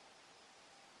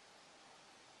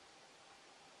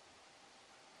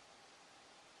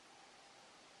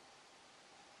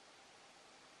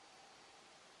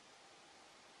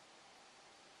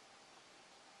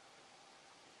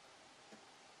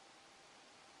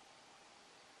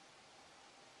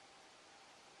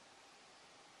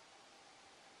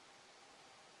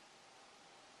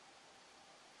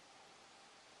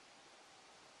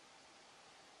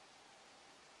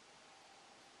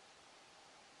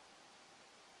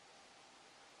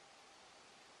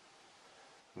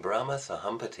 Brahma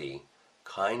Sahampati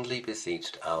kindly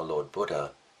beseeched our Lord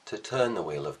Buddha to turn the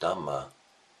wheel of Dhamma,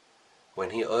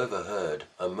 when he overheard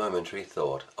a momentary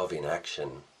thought of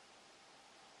inaction.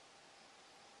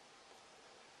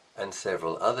 And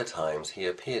several other times he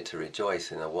appeared to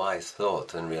rejoice in the wise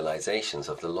thoughts and realizations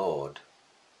of the Lord,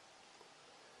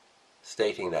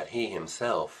 stating that he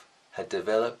himself had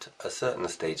developed a certain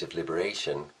stage of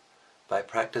liberation by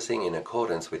practicing in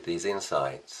accordance with these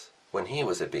insights when he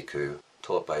was a bhikkhu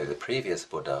taught by the previous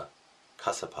Buddha,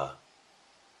 Kassapa.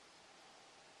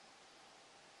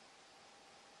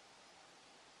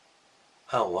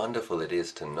 How wonderful it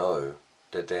is to know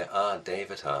that there are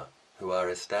Devata who are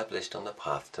established on the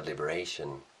path to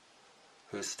liberation,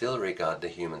 who still regard the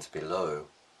humans below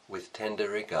with tender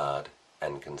regard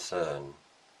and concern.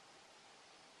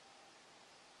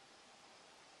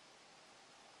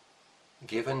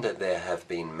 Given that there have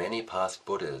been many past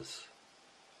Buddhas,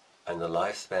 and the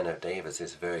lifespan of Devas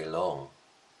is very long,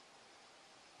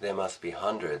 there must be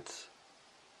hundreds,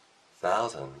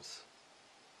 thousands,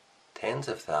 tens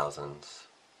of thousands,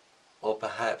 or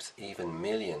perhaps even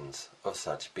millions of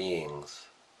such beings.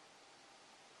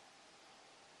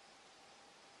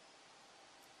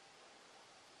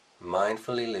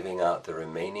 Mindfully living out the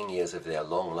remaining years of their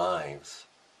long lives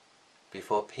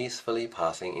before peacefully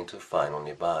passing into final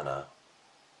Nibbana,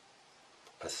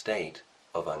 a state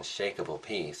of unshakable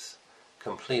peace,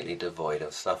 completely devoid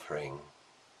of suffering.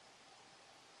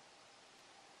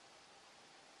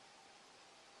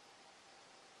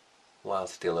 While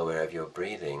still aware of your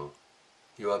breathing,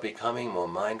 you are becoming more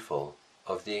mindful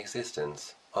of the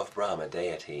existence of Brahma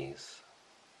deities.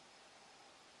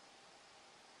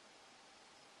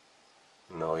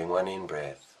 Knowing one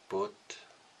in-breath, put,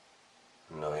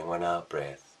 knowing one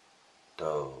out-breath,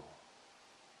 do.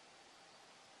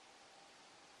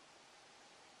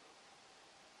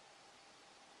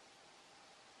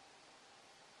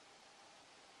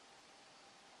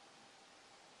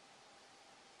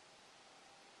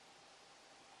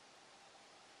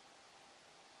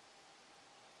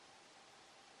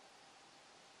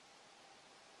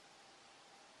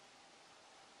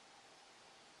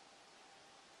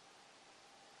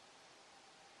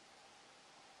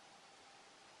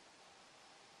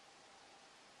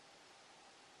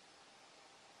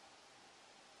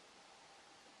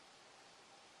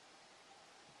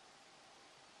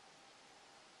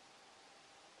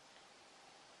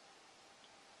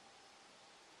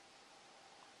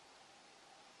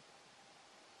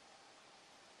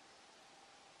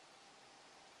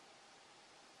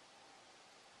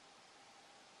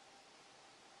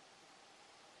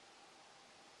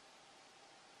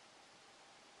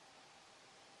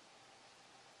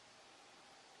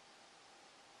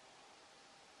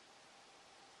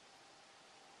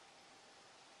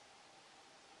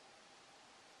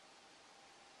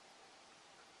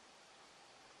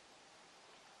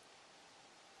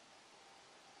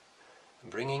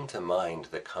 Bringing to mind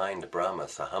the kind Brahma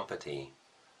Sahampati,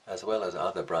 as well as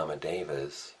other Brahma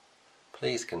Devas,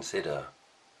 please consider,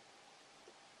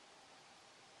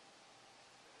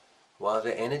 while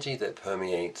the energy that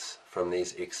permeates from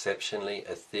these exceptionally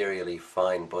ethereally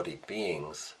fine-bodied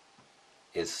beings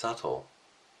is subtle,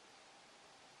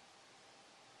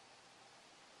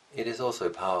 it is also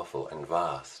powerful and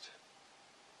vast.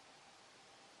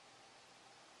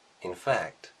 In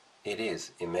fact, it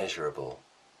is immeasurable.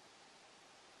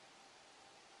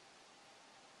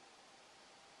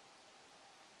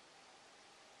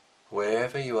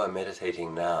 Wherever you are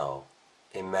meditating now,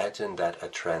 imagine that a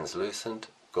translucent,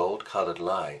 gold-colored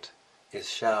light is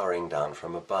showering down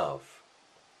from above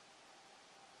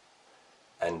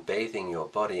and bathing your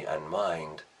body and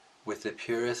mind with the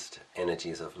purest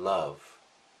energies of love,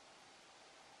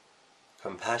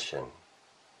 compassion,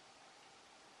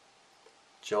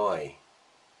 joy,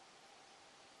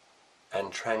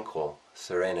 and tranquil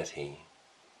serenity.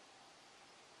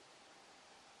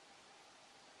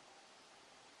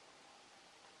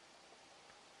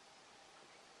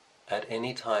 At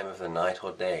any time of the night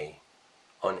or day,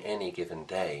 on any given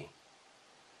day,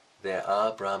 there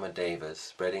are Brahma Devas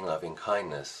spreading loving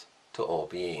kindness to all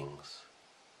beings,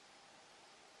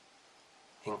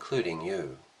 including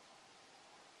you.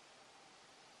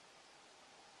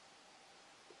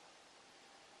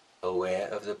 Aware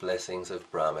of the blessings of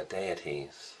Brahma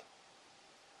deities,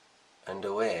 and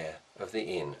aware of the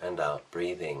in and out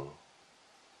breathing.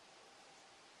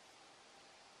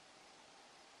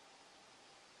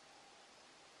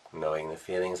 Knowing the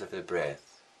feelings of the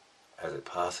breath as it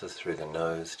passes through the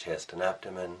nose, chest and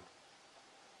abdomen,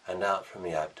 and out from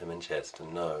the abdomen, chest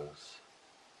and nose.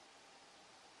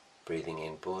 Breathing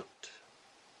in But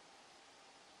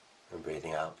and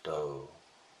breathing out Do.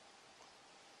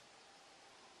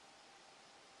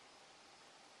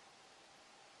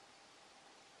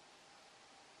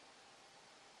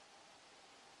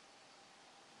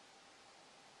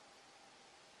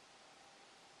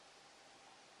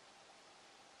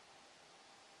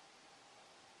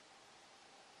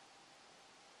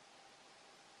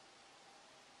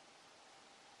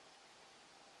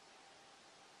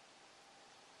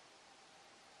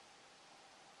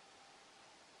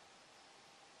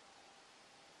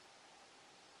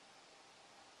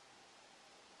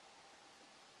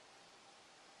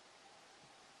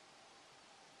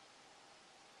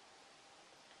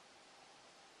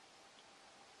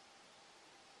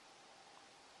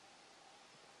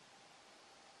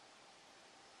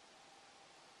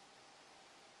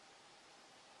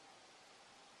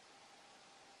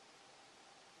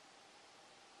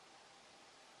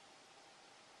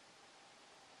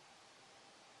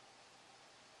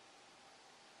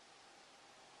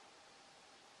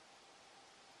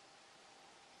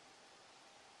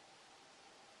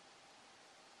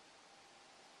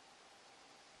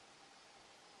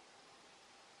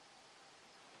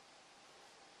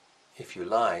 If you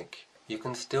like, you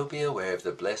can still be aware of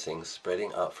the blessings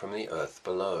spreading up from the earth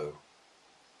below,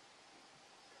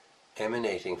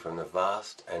 emanating from the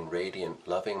vast and radiant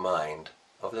loving mind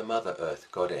of the Mother Earth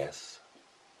Goddess,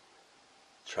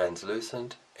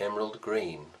 translucent emerald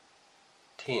green,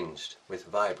 tinged with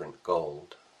vibrant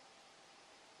gold,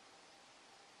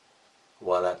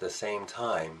 while at the same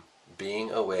time being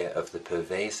aware of the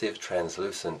pervasive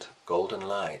translucent golden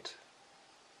light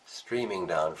streaming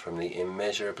down from the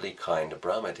immeasurably kind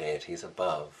Brahma deities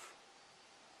above.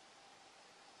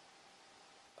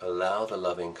 Allow the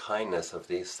loving kindness of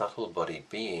these subtle-bodied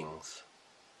beings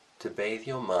to bathe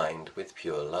your mind with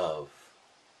pure love,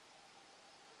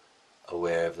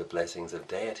 aware of the blessings of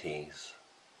deities,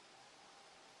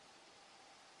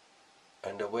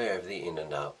 and aware of the in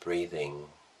and out breathing.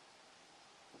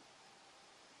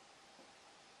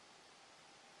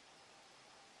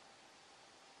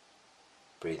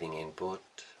 Breathing in But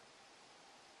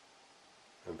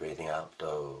and breathing out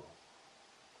Do.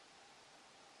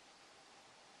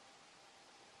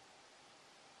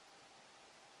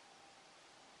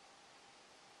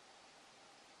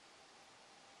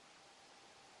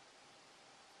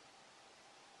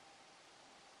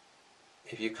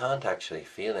 If you can't actually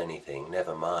feel anything,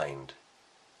 never mind.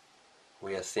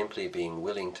 We are simply being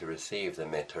willing to receive the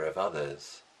metta of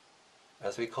others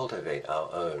as we cultivate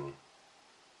our own.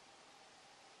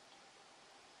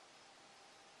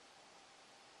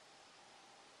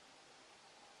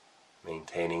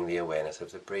 Maintaining the awareness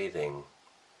of the breathing.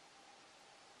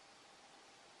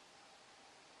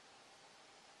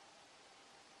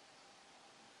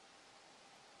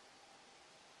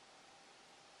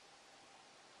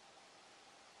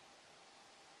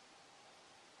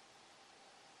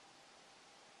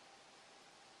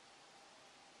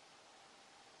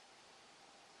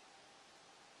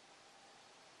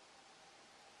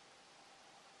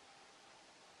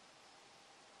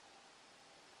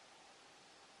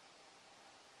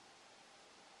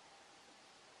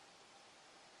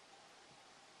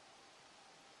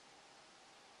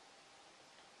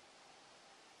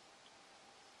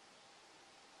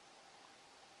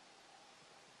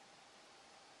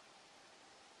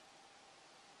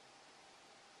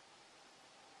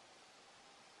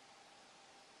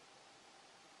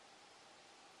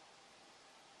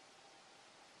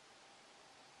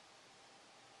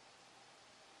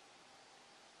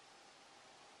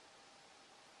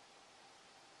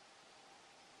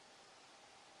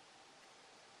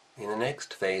 In the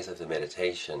next phase of the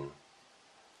meditation,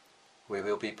 we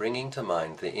will be bringing to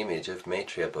mind the image of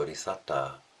Maitreya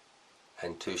Bodhisatta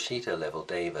and Tushita level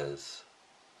Devas.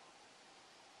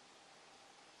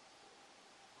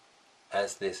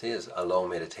 As this is a long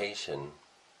meditation,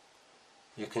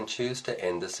 you can choose to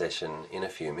end the session in a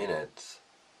few minutes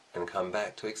and come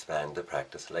back to expand the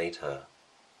practice later.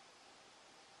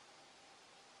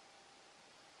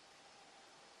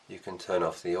 You can turn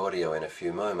off the audio in a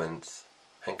few moments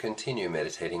and continue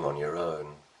meditating on your own.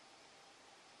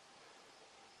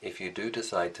 If you do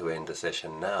decide to end the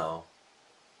session now,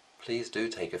 please do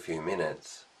take a few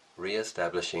minutes,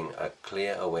 re-establishing a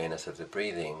clear awareness of the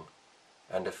breathing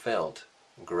and a felt,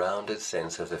 grounded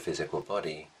sense of the physical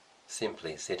body,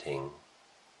 simply sitting.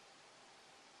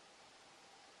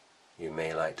 You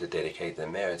may like to dedicate the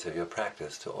merits of your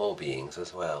practice to all beings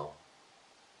as well.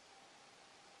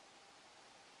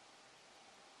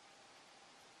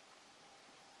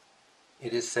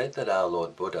 It is said that our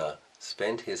Lord Buddha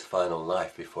spent his final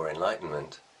life before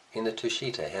enlightenment in the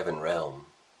Tushita heaven realm,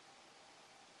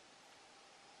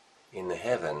 in the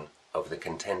heaven of the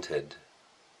contented.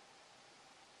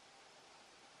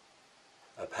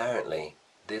 Apparently,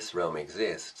 this realm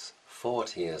exists 4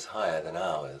 tiers higher than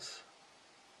ours.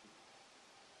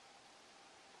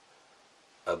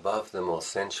 Above the more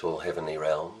sensual heavenly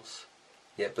realms,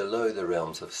 yet below the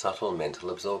realms of subtle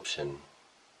mental absorption.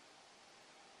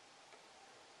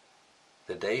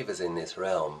 The devas in this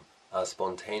realm are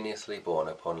spontaneously born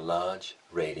upon large,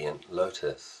 radiant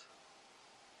lotus.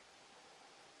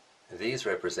 These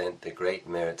represent the great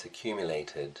merits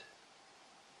accumulated.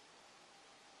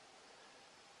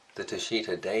 The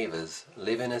Tushita devas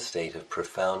live in a state of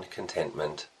profound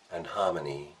contentment and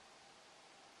harmony.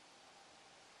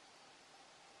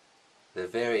 The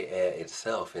very air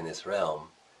itself in this realm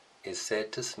is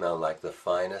said to smell like the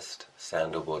finest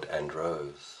sandalwood and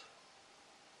rose.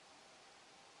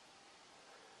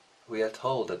 We are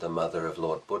told that the mother of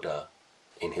Lord Buddha,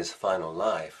 in his final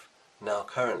life, now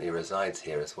currently resides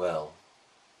here as well.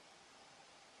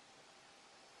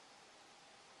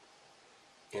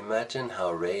 Imagine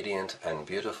how radiant and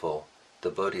beautiful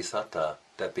the Bodhisatta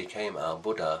that became our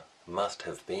Buddha must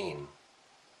have been.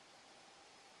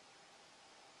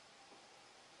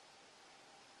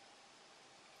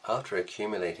 After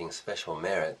accumulating special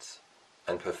merits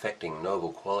and perfecting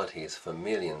noble qualities for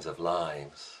millions of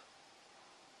lives,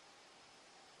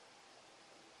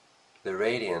 the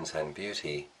radiance and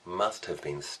beauty must have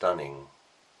been stunning.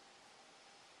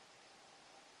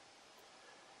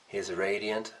 His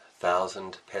radiant,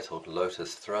 1,000-petaled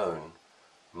lotus throne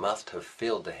must have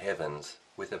filled the heavens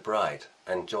with a bright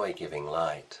and joy-giving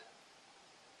light.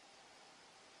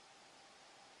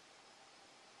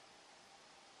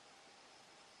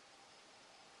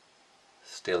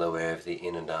 Still aware of the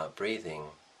in and out breathing,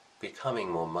 becoming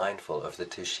more mindful of the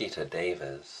Tushita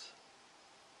devas.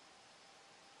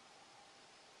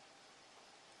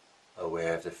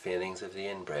 Aware of the feelings of the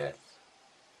in-breath,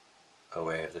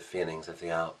 aware of the feelings of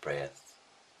the out-breath,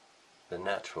 the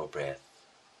natural breath.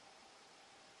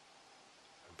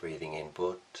 Breathing in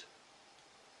But,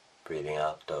 breathing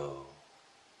out Do.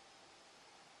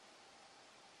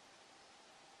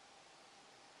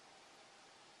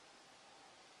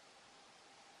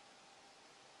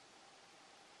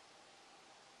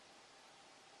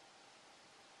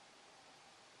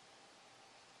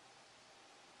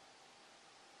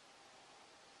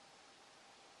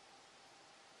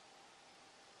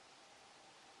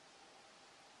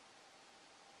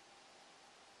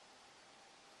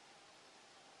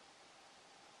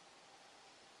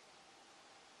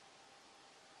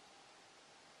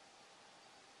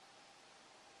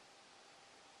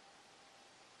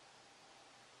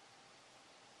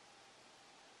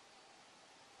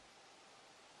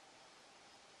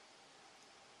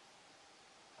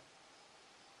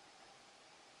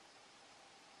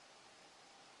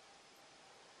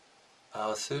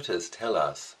 Our suttas tell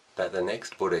us that the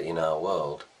next Buddha in our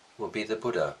world will be the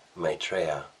Buddha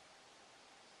Maitreya.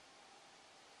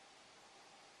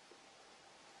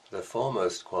 The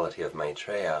foremost quality of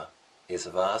Maitreya is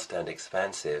vast and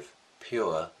expansive,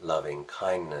 pure, loving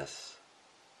kindness.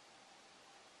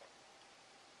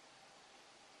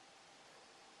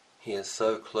 He is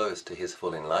so close to his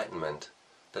full enlightenment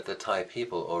that the Thai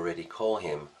people already call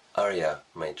him Arya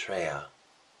Maitreya.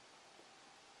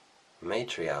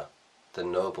 Maitreya, the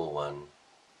noble one.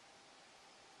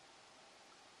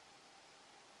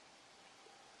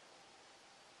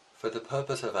 For the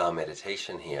purpose of our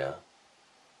meditation here,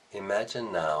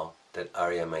 imagine now that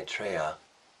Arya Maitreya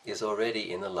is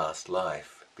already in the last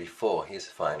life before his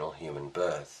final human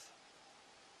birth.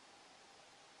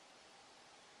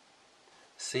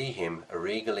 see him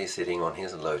regally sitting on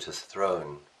his lotus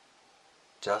throne,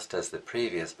 just as the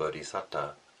previous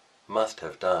bodhisattva must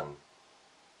have done.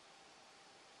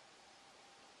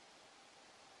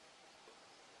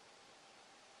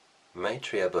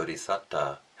 Maitreya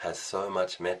Bodhisattva has so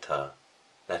much metta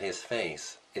that his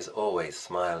face is always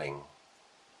smiling,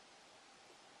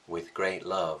 with great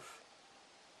love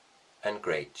and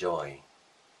great joy,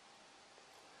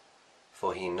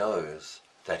 for he knows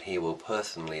that he will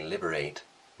personally liberate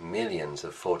millions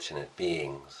of fortunate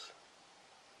beings.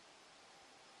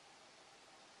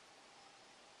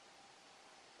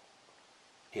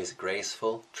 His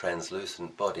graceful,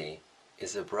 translucent body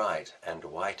is a bright and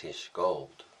whitish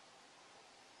gold,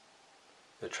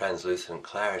 the translucent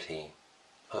clarity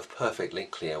of perfectly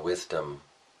clear wisdom,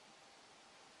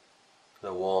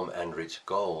 the warm and rich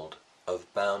gold of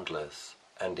boundless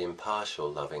and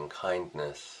impartial loving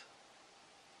kindness,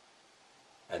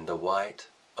 and the white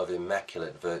of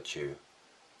immaculate virtue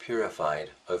purified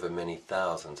over many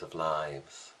thousands of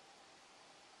lives.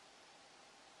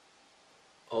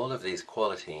 All of these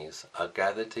qualities are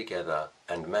gathered together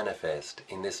and manifest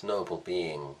in this noble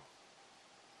being.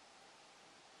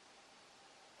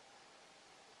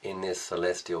 In this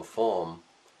celestial form,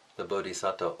 the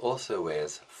Bodhisattva also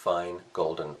wears fine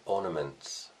golden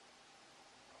ornaments,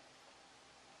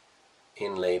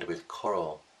 inlaid with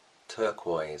coral,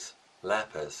 turquoise,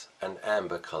 lapis, and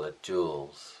amber-colored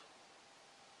jewels.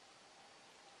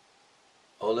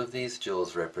 All of these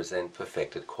jewels represent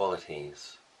perfected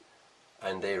qualities,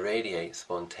 and they radiate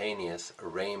spontaneous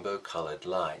rainbow-colored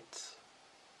lights.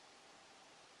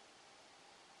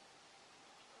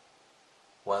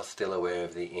 While still aware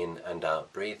of the in and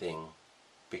out breathing,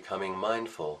 becoming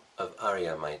mindful of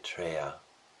Arya Maitreya,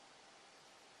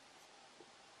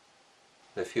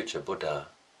 the future Buddha.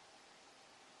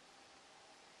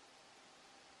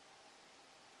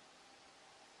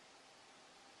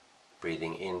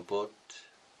 Breathing in But,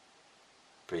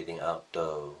 breathing out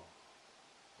Do,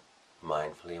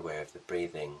 mindfully aware of the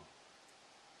breathing.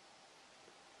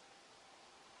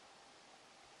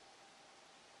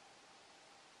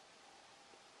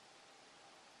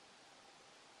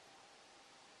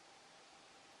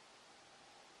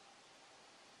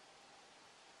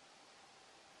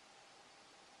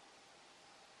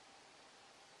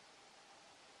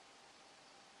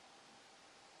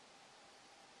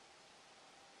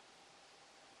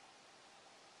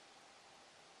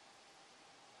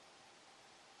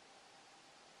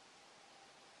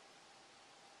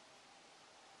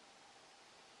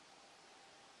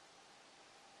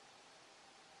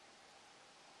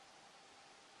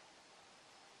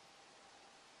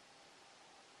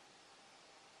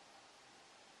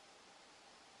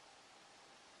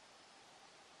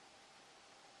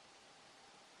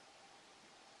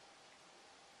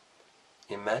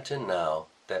 Imagine now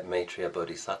that Maitreya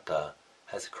Bodhisattva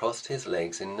has crossed his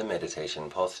legs in the meditation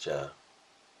posture.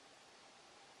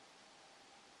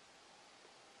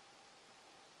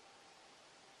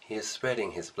 He is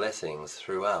spreading his blessings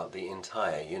throughout the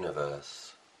entire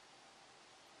universe.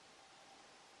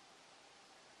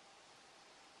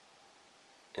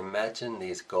 Imagine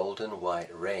these golden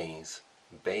white rays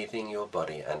bathing your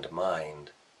body and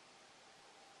mind,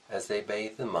 as they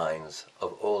bathe the minds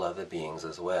of all other beings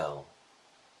as well.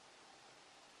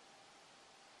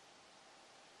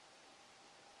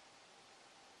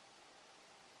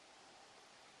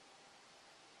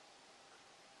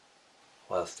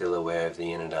 While still aware of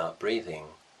the in and out breathing,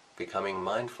 becoming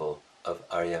mindful of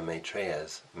Arya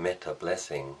Maitreya's metta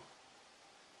blessing.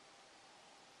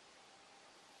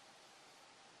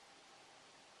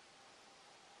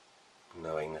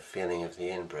 Knowing the feeling of the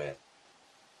in-breath,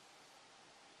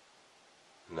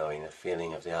 knowing the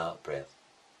feeling of the out-breath.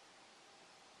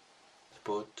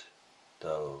 But,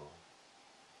 Do.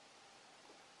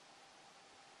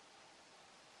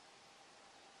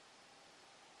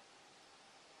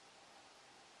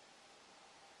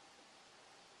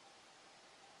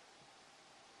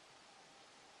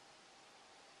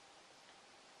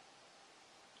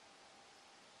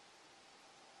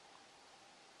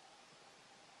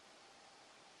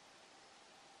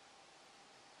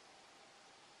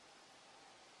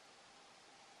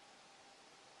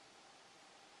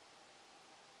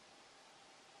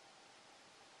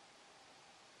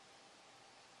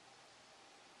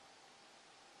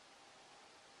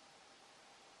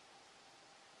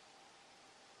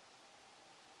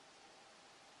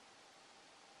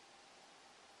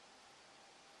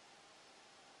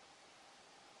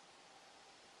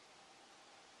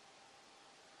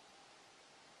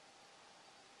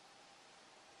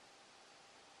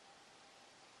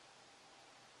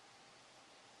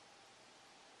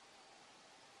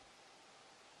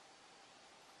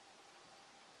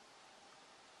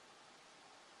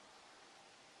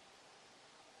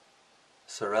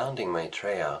 Surrounding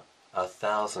Maitreya are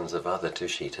thousands of other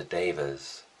Tushita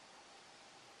Devas.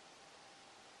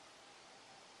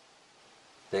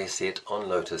 They sit on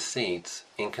lotus seats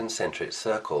in concentric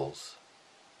circles,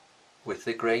 with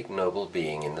the great noble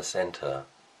being in the center.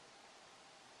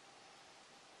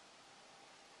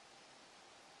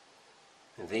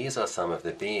 These are some of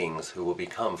the beings who will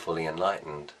become fully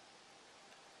enlightened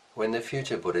when the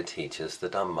future Buddha teaches the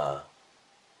Dhamma.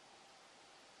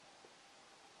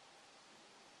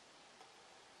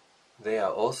 They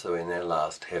are also in their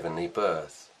last heavenly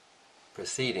birth,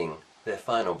 preceding their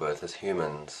final birth as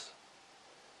humans.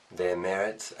 Their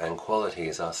merits and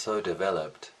qualities are so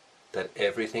developed that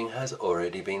everything has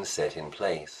already been set in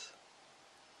place.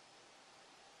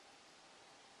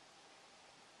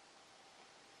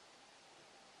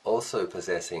 Also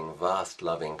possessing vast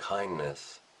loving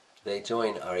kindness, they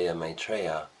join Arya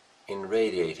Maitreya in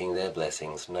radiating their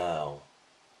blessings now.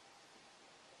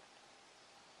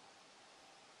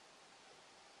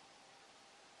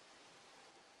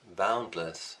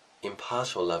 Boundless,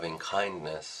 impartial loving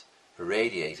kindness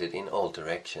radiated in all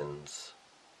directions,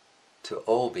 to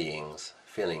all beings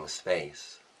filling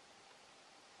space.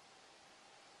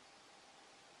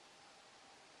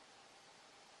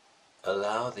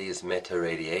 Allow these metta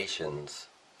radiations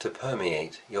to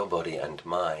permeate your body and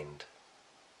mind.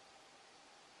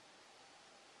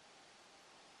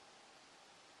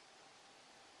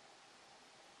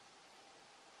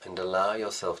 And allow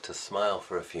yourself to smile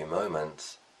for a few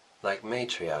moments, like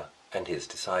Maitreya and his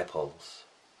disciples.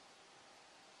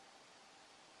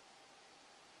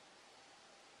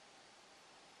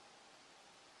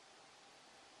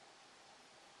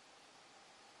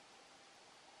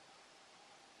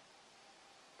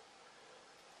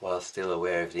 While still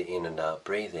aware of the in and out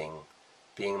breathing,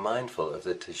 being mindful of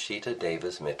the Tushita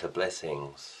Deva's metta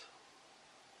blessings.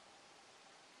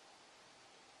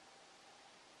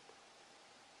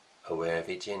 Aware of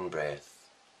each in-breath,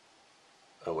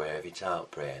 aware of each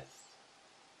out-breath,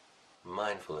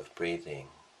 mindful of breathing.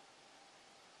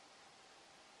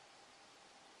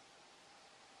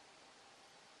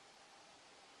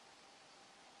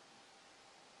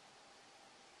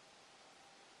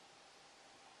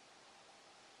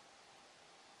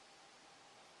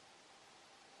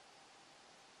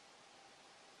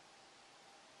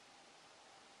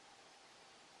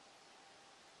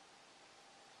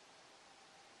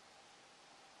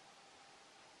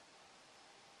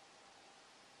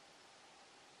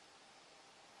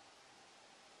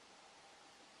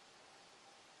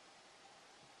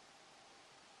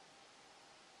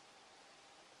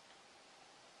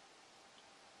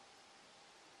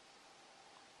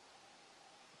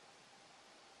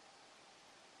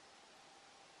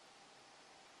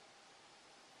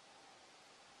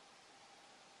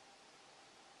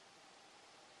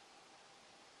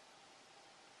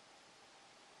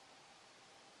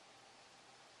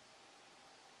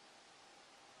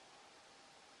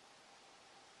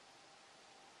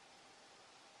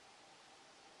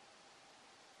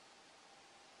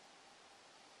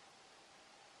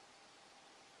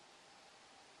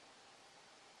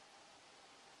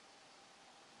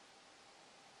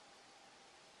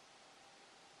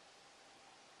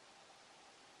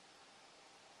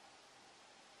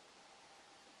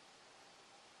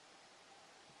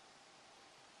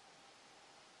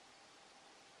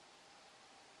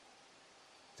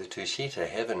 The Tushita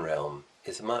heaven realm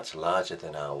is much larger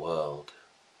than our world,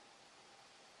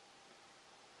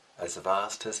 as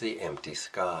vast as the empty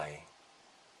sky.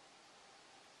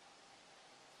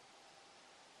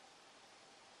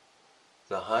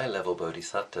 The high-level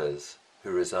bodhisattvas who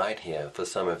reside here for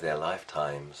some of their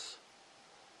lifetimes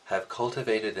have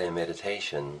cultivated their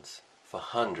meditations for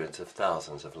hundreds of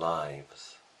thousands of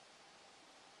lives.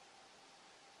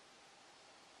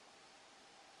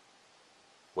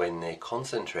 When they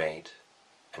concentrate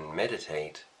and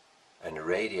meditate and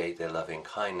radiate their loving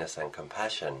kindness and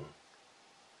compassion,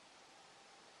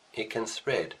 it can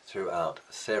spread throughout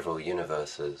several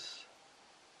universes.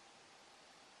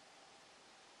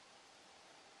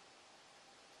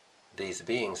 These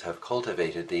beings have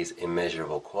cultivated these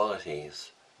immeasurable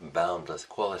qualities, boundless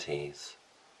qualities,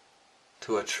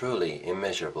 to a truly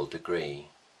immeasurable degree.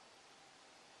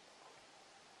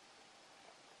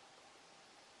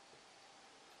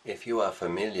 If you are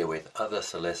familiar with other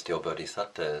celestial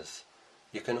bodhisattvas,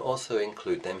 you can also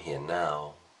include them here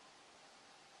now.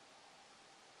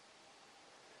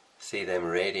 See them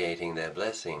radiating their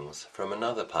blessings from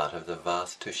another part of the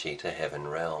vast Tushita heaven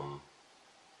realm.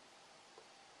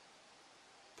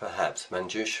 Perhaps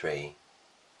Manjushri,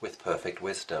 with perfect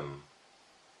wisdom,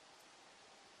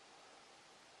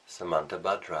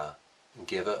 Samantabhadra,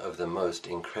 giver of the most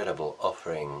incredible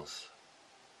offerings.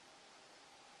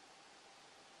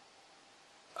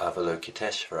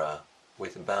 Avalokiteshvara,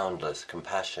 with boundless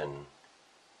compassion.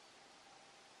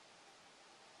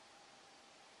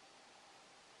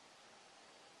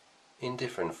 In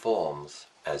different forms,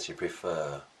 as you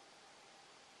prefer,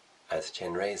 as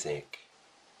Chenrezig,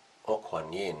 or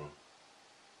Kuan Yin,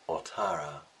 or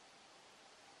Tara,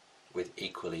 with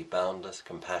equally boundless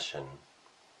compassion.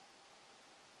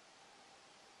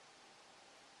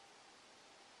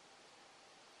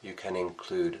 You can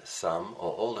include some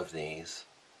or all of these,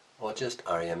 or just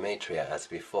Arya Maitreya as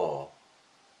before.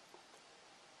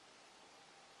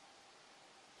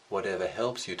 Whatever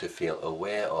helps you to feel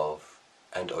aware of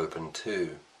and open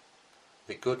to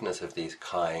the goodness of these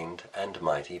kind and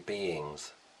mighty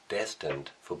beings destined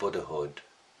for Buddhahood.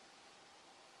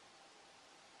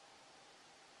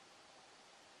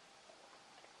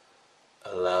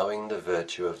 Allowing the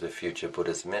virtue of the future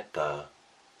Buddha's metta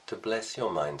to bless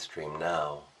your mind stream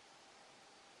now.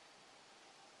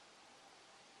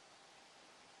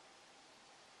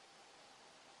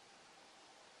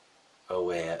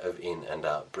 Aware of in and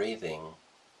out breathing,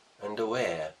 and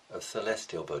aware of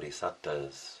celestial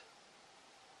bodhisattvas.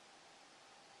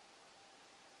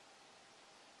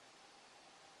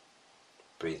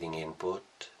 Breathing in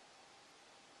Put,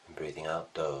 and breathing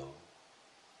out Do.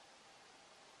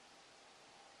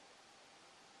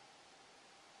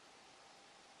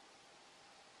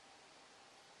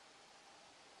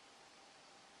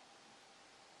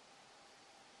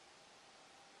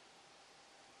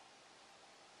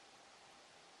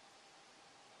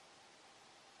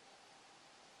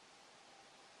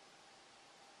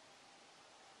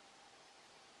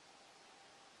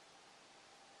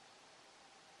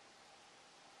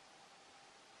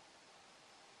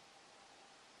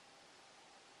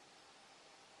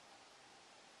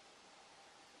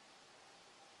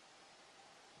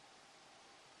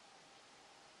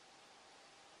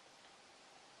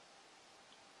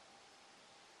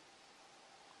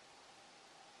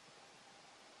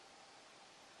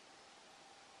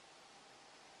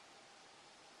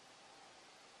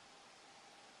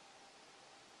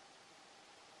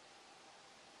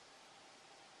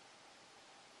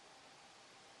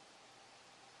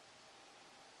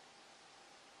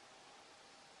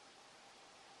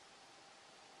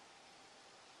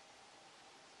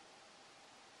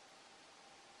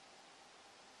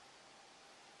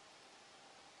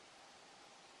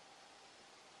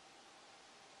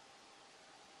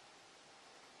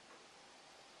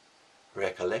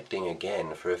 Recollecting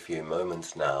again for a few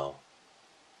moments now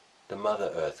the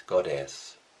Mother Earth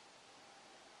Goddess,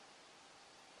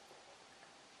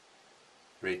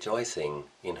 rejoicing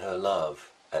in her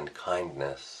love and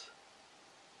kindness,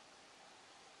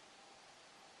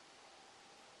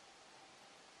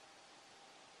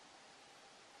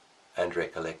 and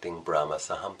recollecting Brahma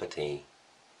Sahampati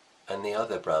and the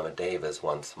other Brahma Devas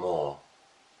once more,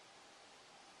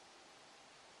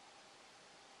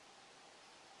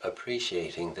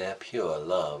 appreciating their pure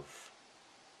love.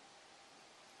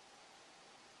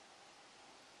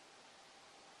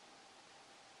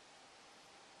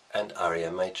 And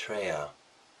Arya Maitreya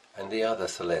and the other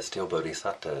celestial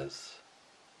bodhisattvas,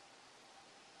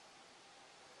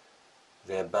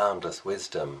 their boundless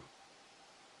wisdom,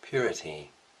 purity,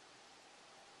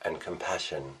 and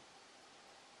compassion.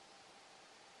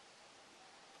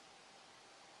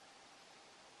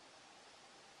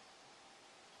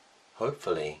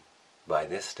 Hopefully, by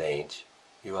this stage,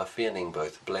 you are feeling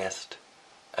both blessed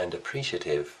and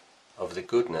appreciative of the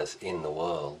goodness in the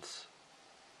worlds.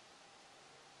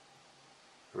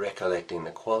 Recollecting the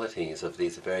qualities of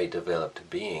these very developed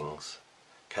beings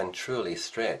can truly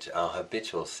stretch our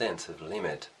habitual sense of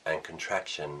limit and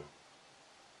contraction.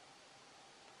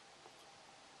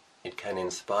 It can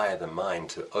inspire the mind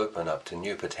to open up to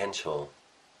new potential,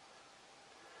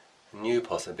 new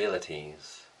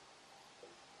possibilities.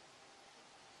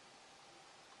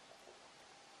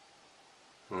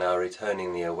 Now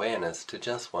returning the awareness to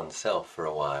just oneself for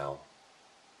a while.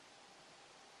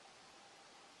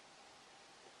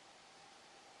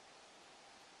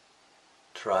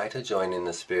 Try to join in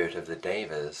the spirit of the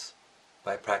Devas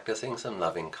by practicing some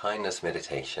loving kindness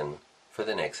meditation for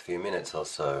the next few minutes or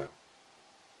so,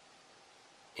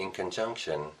 in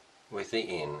conjunction with the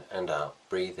in and out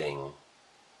breathing.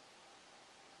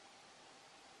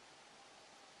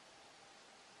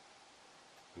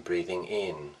 Breathing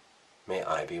in, may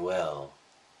I be well.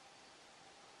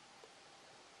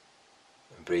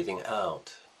 Breathing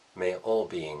out, may all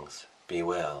beings be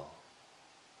well.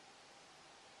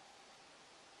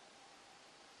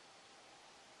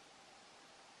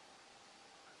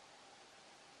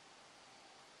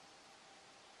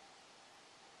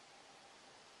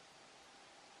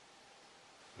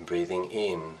 breathing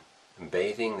in,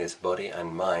 bathing this body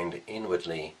and mind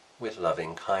inwardly with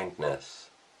loving kindness,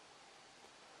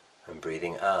 and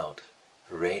breathing out,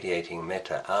 radiating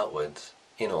metta outwards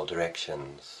in all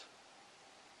directions.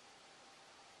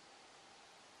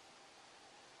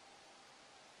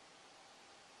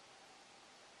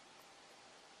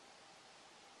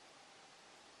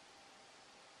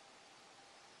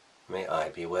 May I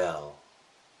be well.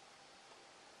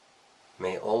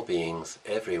 May all beings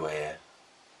everywhere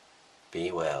be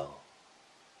well.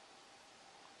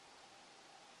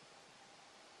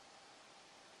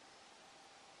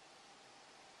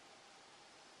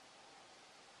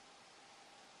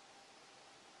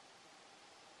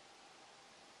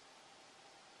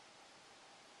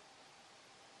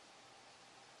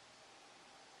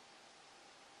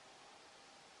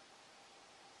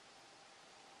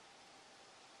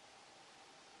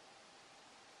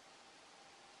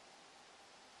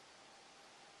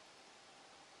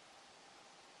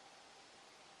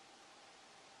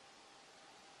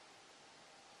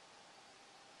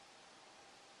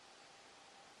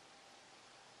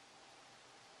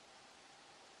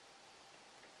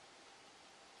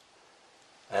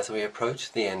 As we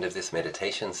approach the end of this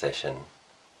meditation session,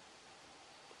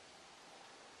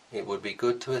 it would be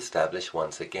good to establish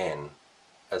once again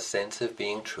a sense of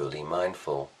being truly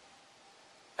mindful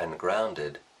and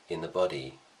grounded in the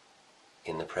body,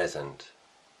 in the present.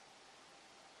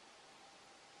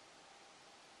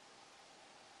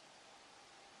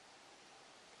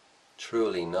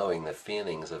 Truly knowing the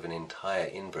feelings of an entire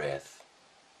in-breath,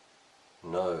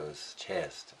 nose,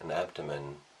 chest, and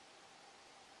abdomen.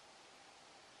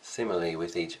 Similarly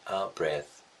with each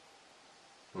out-breath,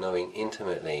 knowing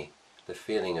intimately the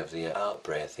feeling of the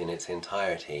out-breath in its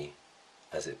entirety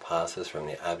as it passes from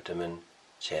the abdomen,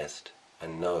 chest,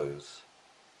 and nose.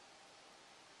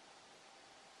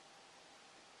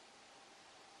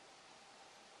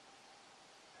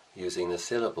 Using the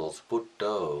syllables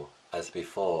Buddho as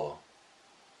before,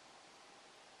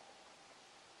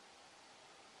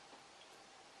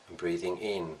 and breathing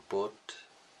in Bud,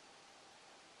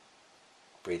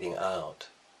 breathing out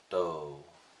Do.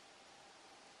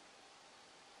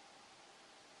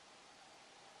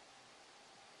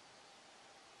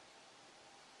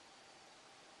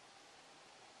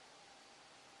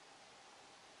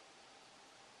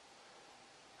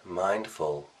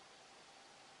 Mindful,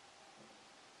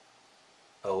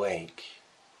 awake,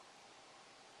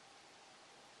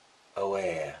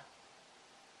 aware.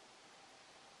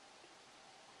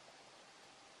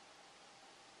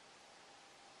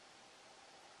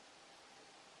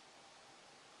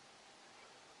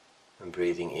 And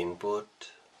breathing in Bud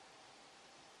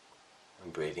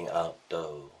and breathing out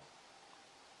Do.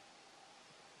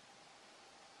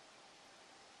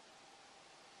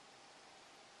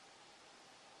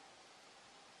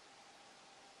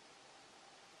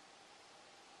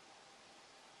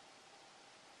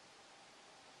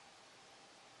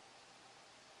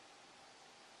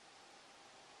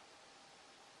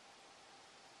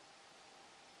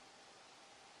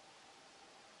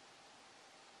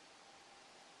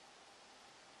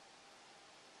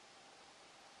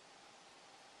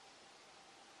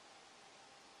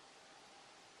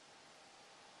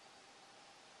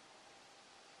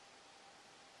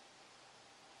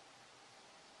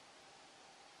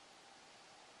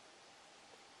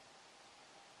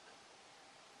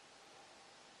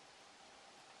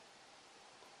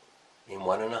 In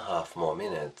 1.5 more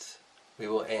minutes, we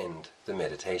will end the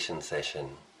meditation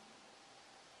session.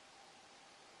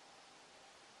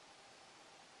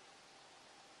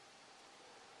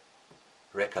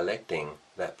 Recollecting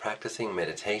that practicing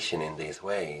meditation in these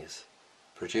ways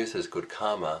produces good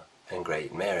karma and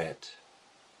great merit,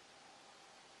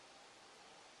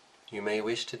 you may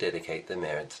wish to dedicate the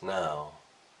merits now.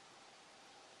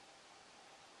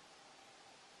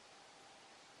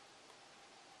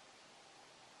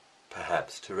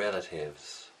 Perhaps to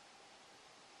relatives,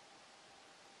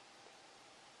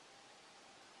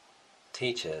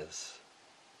 teachers,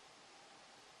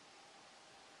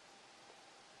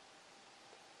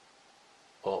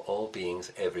 or all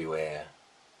beings everywhere,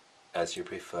 as you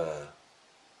prefer.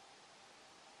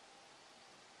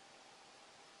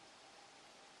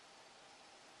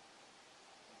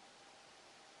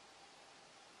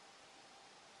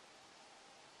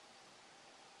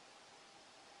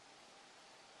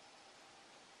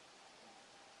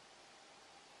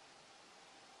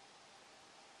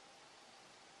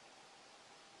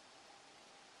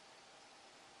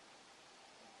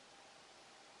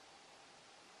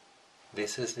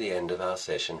 This is the end of our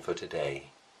session for today.